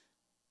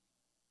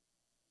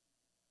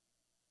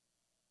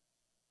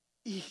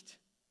 Eat.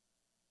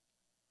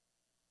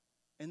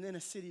 And then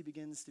a city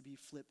begins to be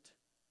flipped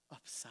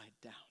upside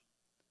down.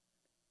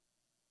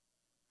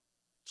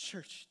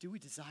 Church, do we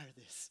desire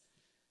this?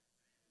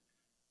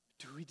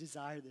 Do we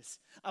desire this?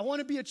 I want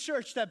to be a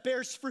church that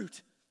bears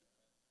fruit.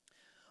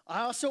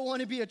 I also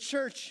want to be a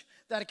church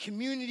that a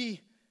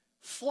community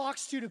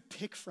flocks to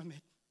pick from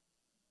it.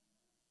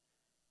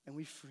 And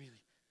we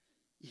freely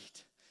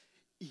eat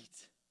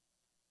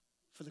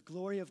for the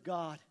glory of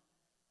God,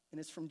 and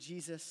it's from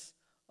Jesus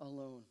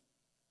alone.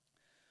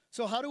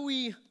 So how do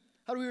we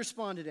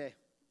respond today?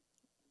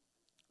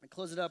 I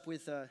close it up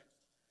with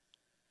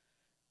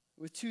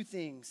 2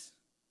 things.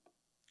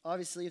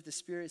 Obviously, if the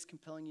Spirit is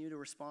compelling you to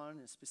respond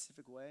in a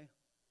specific way,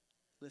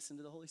 listen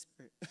to the Holy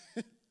Spirit.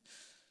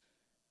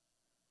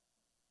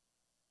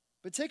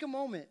 But take a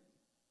moment.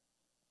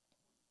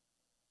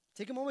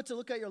 Take a moment to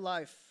look at your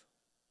life.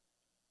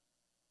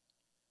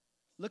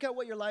 Look at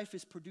what your life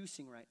is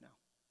producing right now.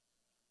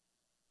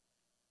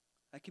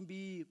 That can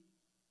be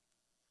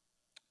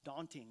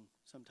daunting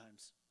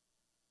sometimes.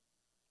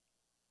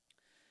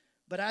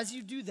 But as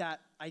you do that,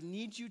 I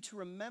need you to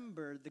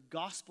remember the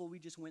gospel we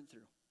just went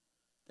through,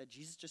 that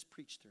Jesus just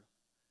preached through.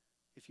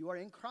 If you are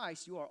in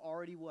Christ, you are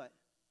already what?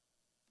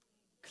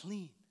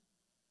 Clean.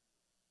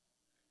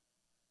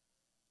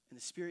 And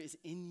the Spirit is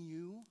in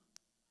you.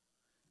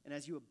 And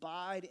as you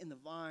abide in the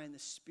vine, the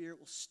Spirit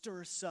will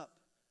stir us up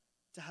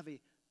to have a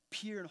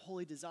pure and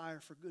holy desire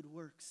for good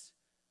works.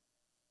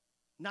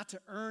 Not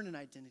to earn an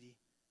identity,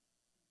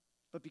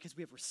 but because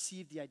we have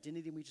received the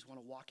identity and we just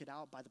want to walk it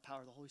out by the power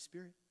of the Holy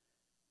Spirit.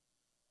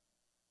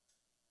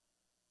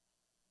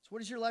 So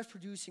what is your life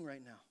producing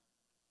right now?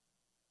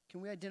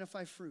 Can we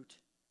identify fruit?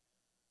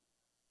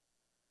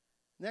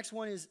 Next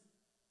one is,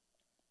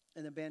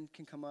 and the band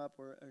can come up,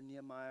 or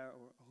Nehemiah,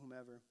 or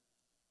whomever.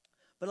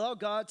 But allow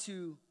God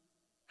to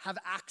have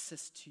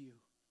access to you.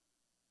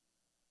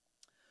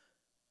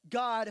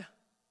 God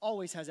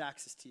always has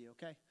access to you,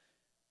 okay?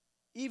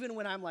 Even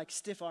when I'm like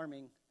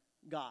stiff-arming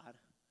God,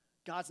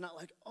 God's not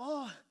like,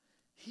 oh,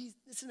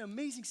 it's an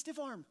amazing stiff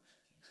arm.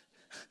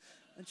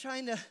 I'm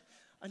trying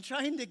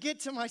to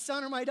get to my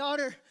son or my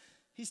daughter.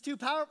 He's too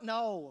powerful.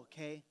 No,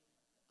 okay?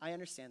 I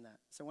understand that.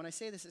 So when I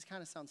say this, it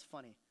kind of sounds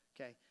funny,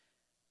 okay?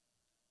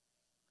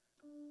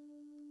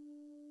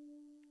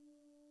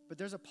 But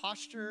there's a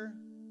posture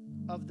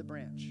of the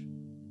branch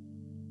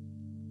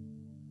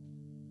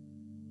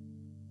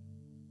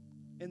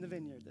in the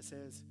vineyard that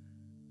says,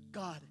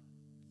 God,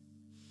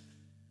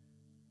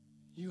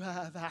 you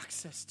have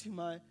access to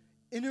my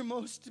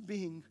innermost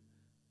being.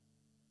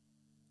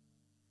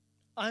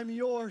 I'm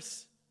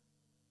yours.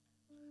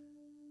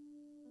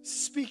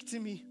 Speak to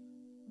me.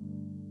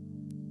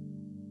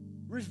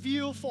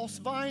 Reveal false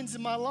vines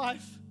in my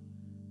life.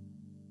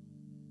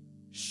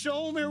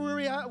 Show me where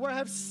I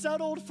have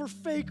settled for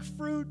fake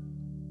fruit.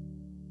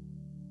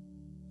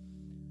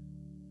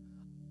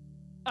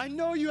 I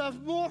know you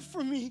have more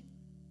for me.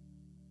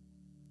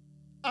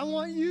 I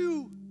want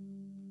you.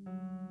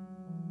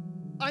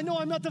 I know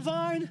I'm not the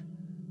vine.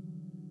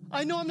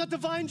 I know I'm not the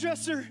vine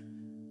dresser.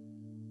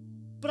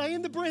 But I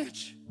am the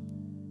branch.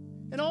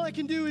 And all I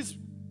can do is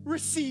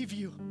receive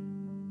you.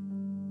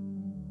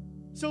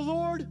 So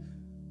Lord,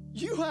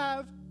 you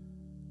have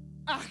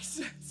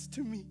access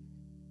to me.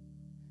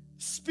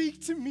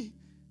 Speak to me.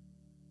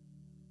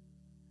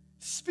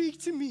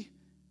 Speak to me.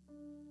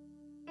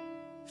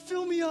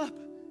 Fill me up.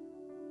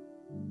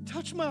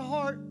 Touch my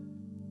heart.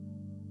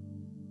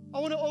 I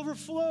want to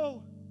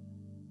overflow.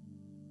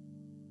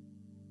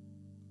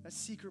 That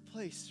secret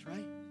place,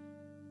 right?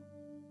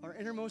 Our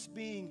innermost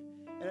being.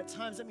 And at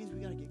times that means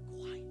we got to get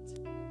quiet.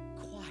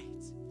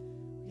 Quiet.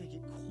 We got to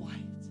get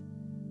quiet.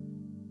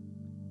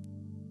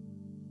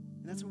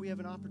 And that's what we have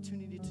an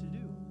opportunity to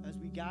do as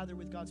we gather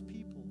with God's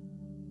people.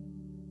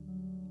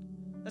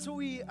 That's what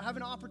we have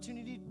an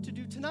opportunity to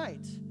do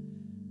tonight.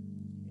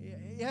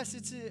 Yes,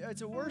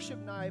 it's a worship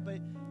night, but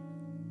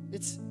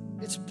it's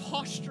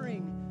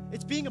posturing.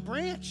 It's being a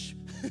branch.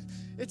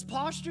 It's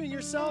posturing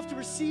yourself to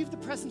receive the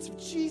presence of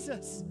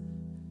Jesus.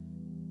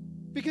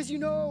 Because you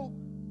know,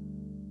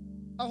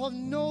 I'll have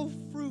no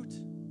fruit.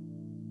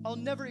 I'll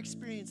never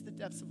experience the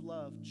depths of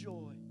love,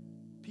 joy,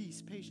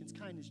 peace, patience,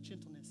 kindness,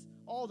 gentleness,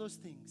 all those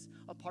things.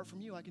 Apart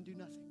from you, I can do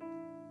nothing.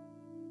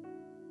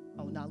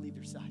 I will not leave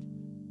your side.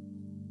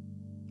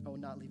 I will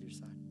not leave your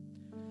side.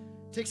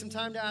 Take some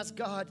time to ask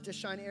God to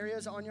shine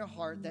areas on your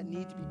heart that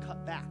need to be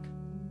cut back.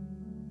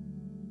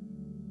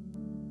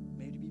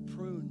 Maybe to be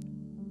pruned.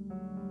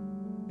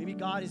 Maybe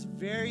God is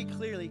very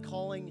clearly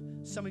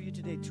calling some of you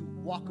today to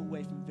walk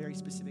away from very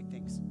specific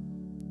things.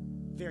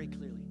 Very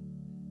clearly.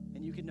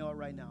 And you can know it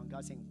right now. And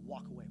God's saying,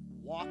 walk away.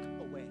 Walk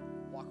away.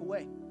 Walk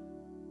away.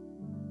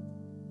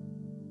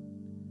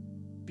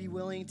 Be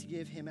willing to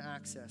give him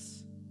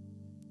access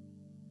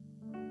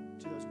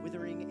to those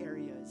withering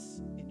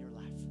areas in your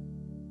life.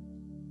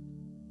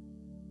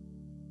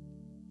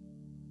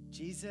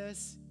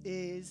 Jesus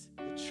is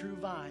the true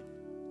vine.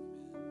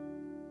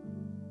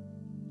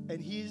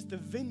 And he is the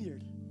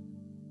vineyard.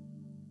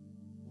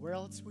 Where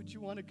else would you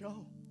want to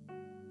go?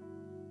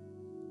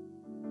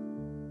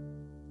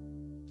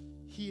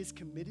 He is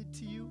committed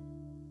to you.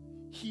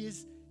 He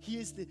is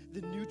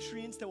the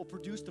nutrients that will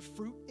produce the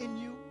fruit in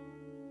you.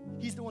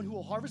 He's the one who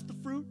will harvest the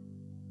fruit.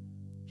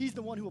 He's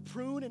the one who will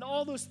prune and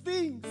all those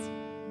things.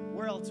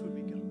 Where else would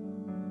we go?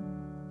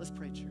 Let's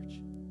pray,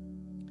 church.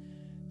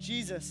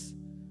 Jesus,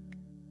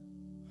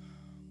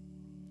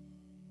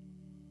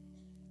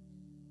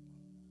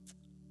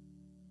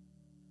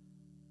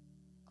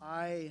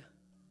 I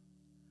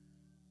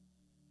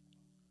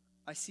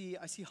see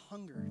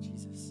hunger,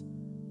 Jesus.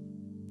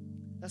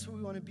 That's what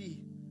we want to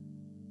be.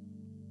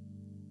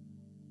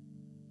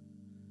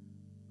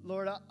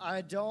 Lord,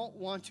 I don't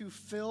want to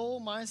fill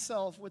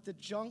myself with the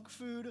junk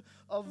food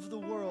of the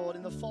world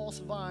and the false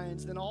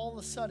vines. Then all of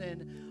a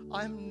sudden,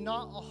 I'm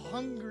not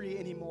hungry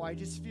anymore. I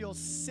just feel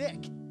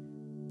sick.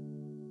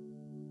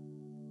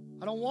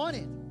 I don't want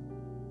it.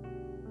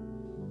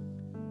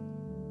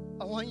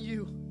 I want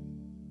you.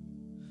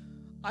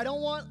 I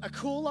don't want a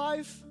cool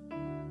life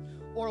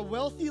or a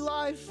wealthy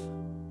life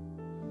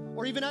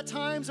or even at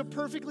times a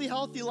perfectly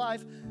healthy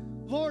life.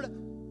 Lord,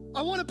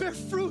 I want to bear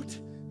fruit.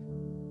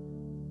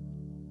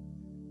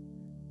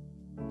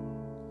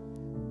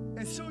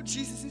 And so,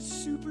 Jesus, it's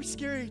super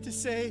scary to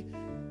say,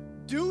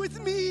 do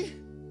with me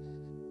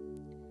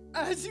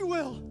as you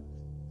will.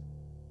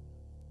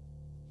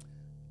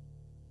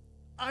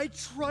 I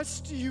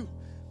trust you.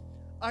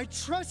 I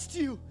trust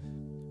you.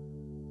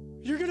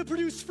 You're going to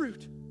produce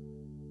fruit.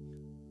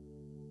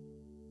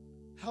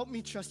 Help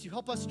me trust you.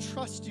 Help us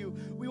trust you.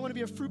 We want to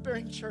be a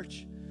fruit-bearing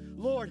church.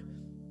 Lord,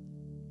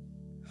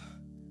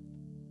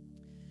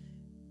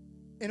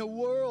 in a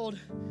world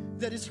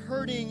that is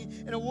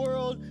hurting, in a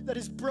world that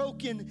is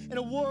broken, in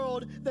a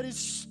world that is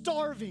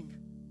starving,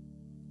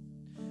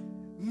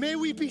 may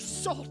we be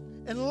salt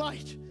and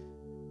light.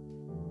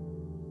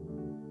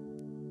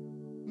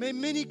 May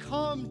many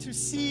come to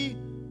see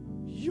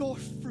your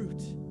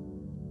fruit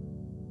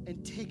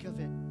and take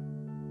of it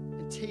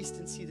and taste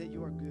and see that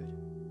you are good.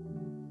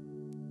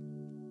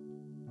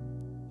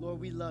 Lord,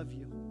 we love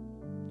you.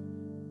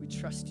 We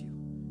trust you.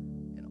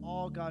 And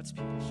all God's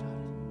people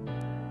shouted,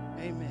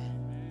 amen.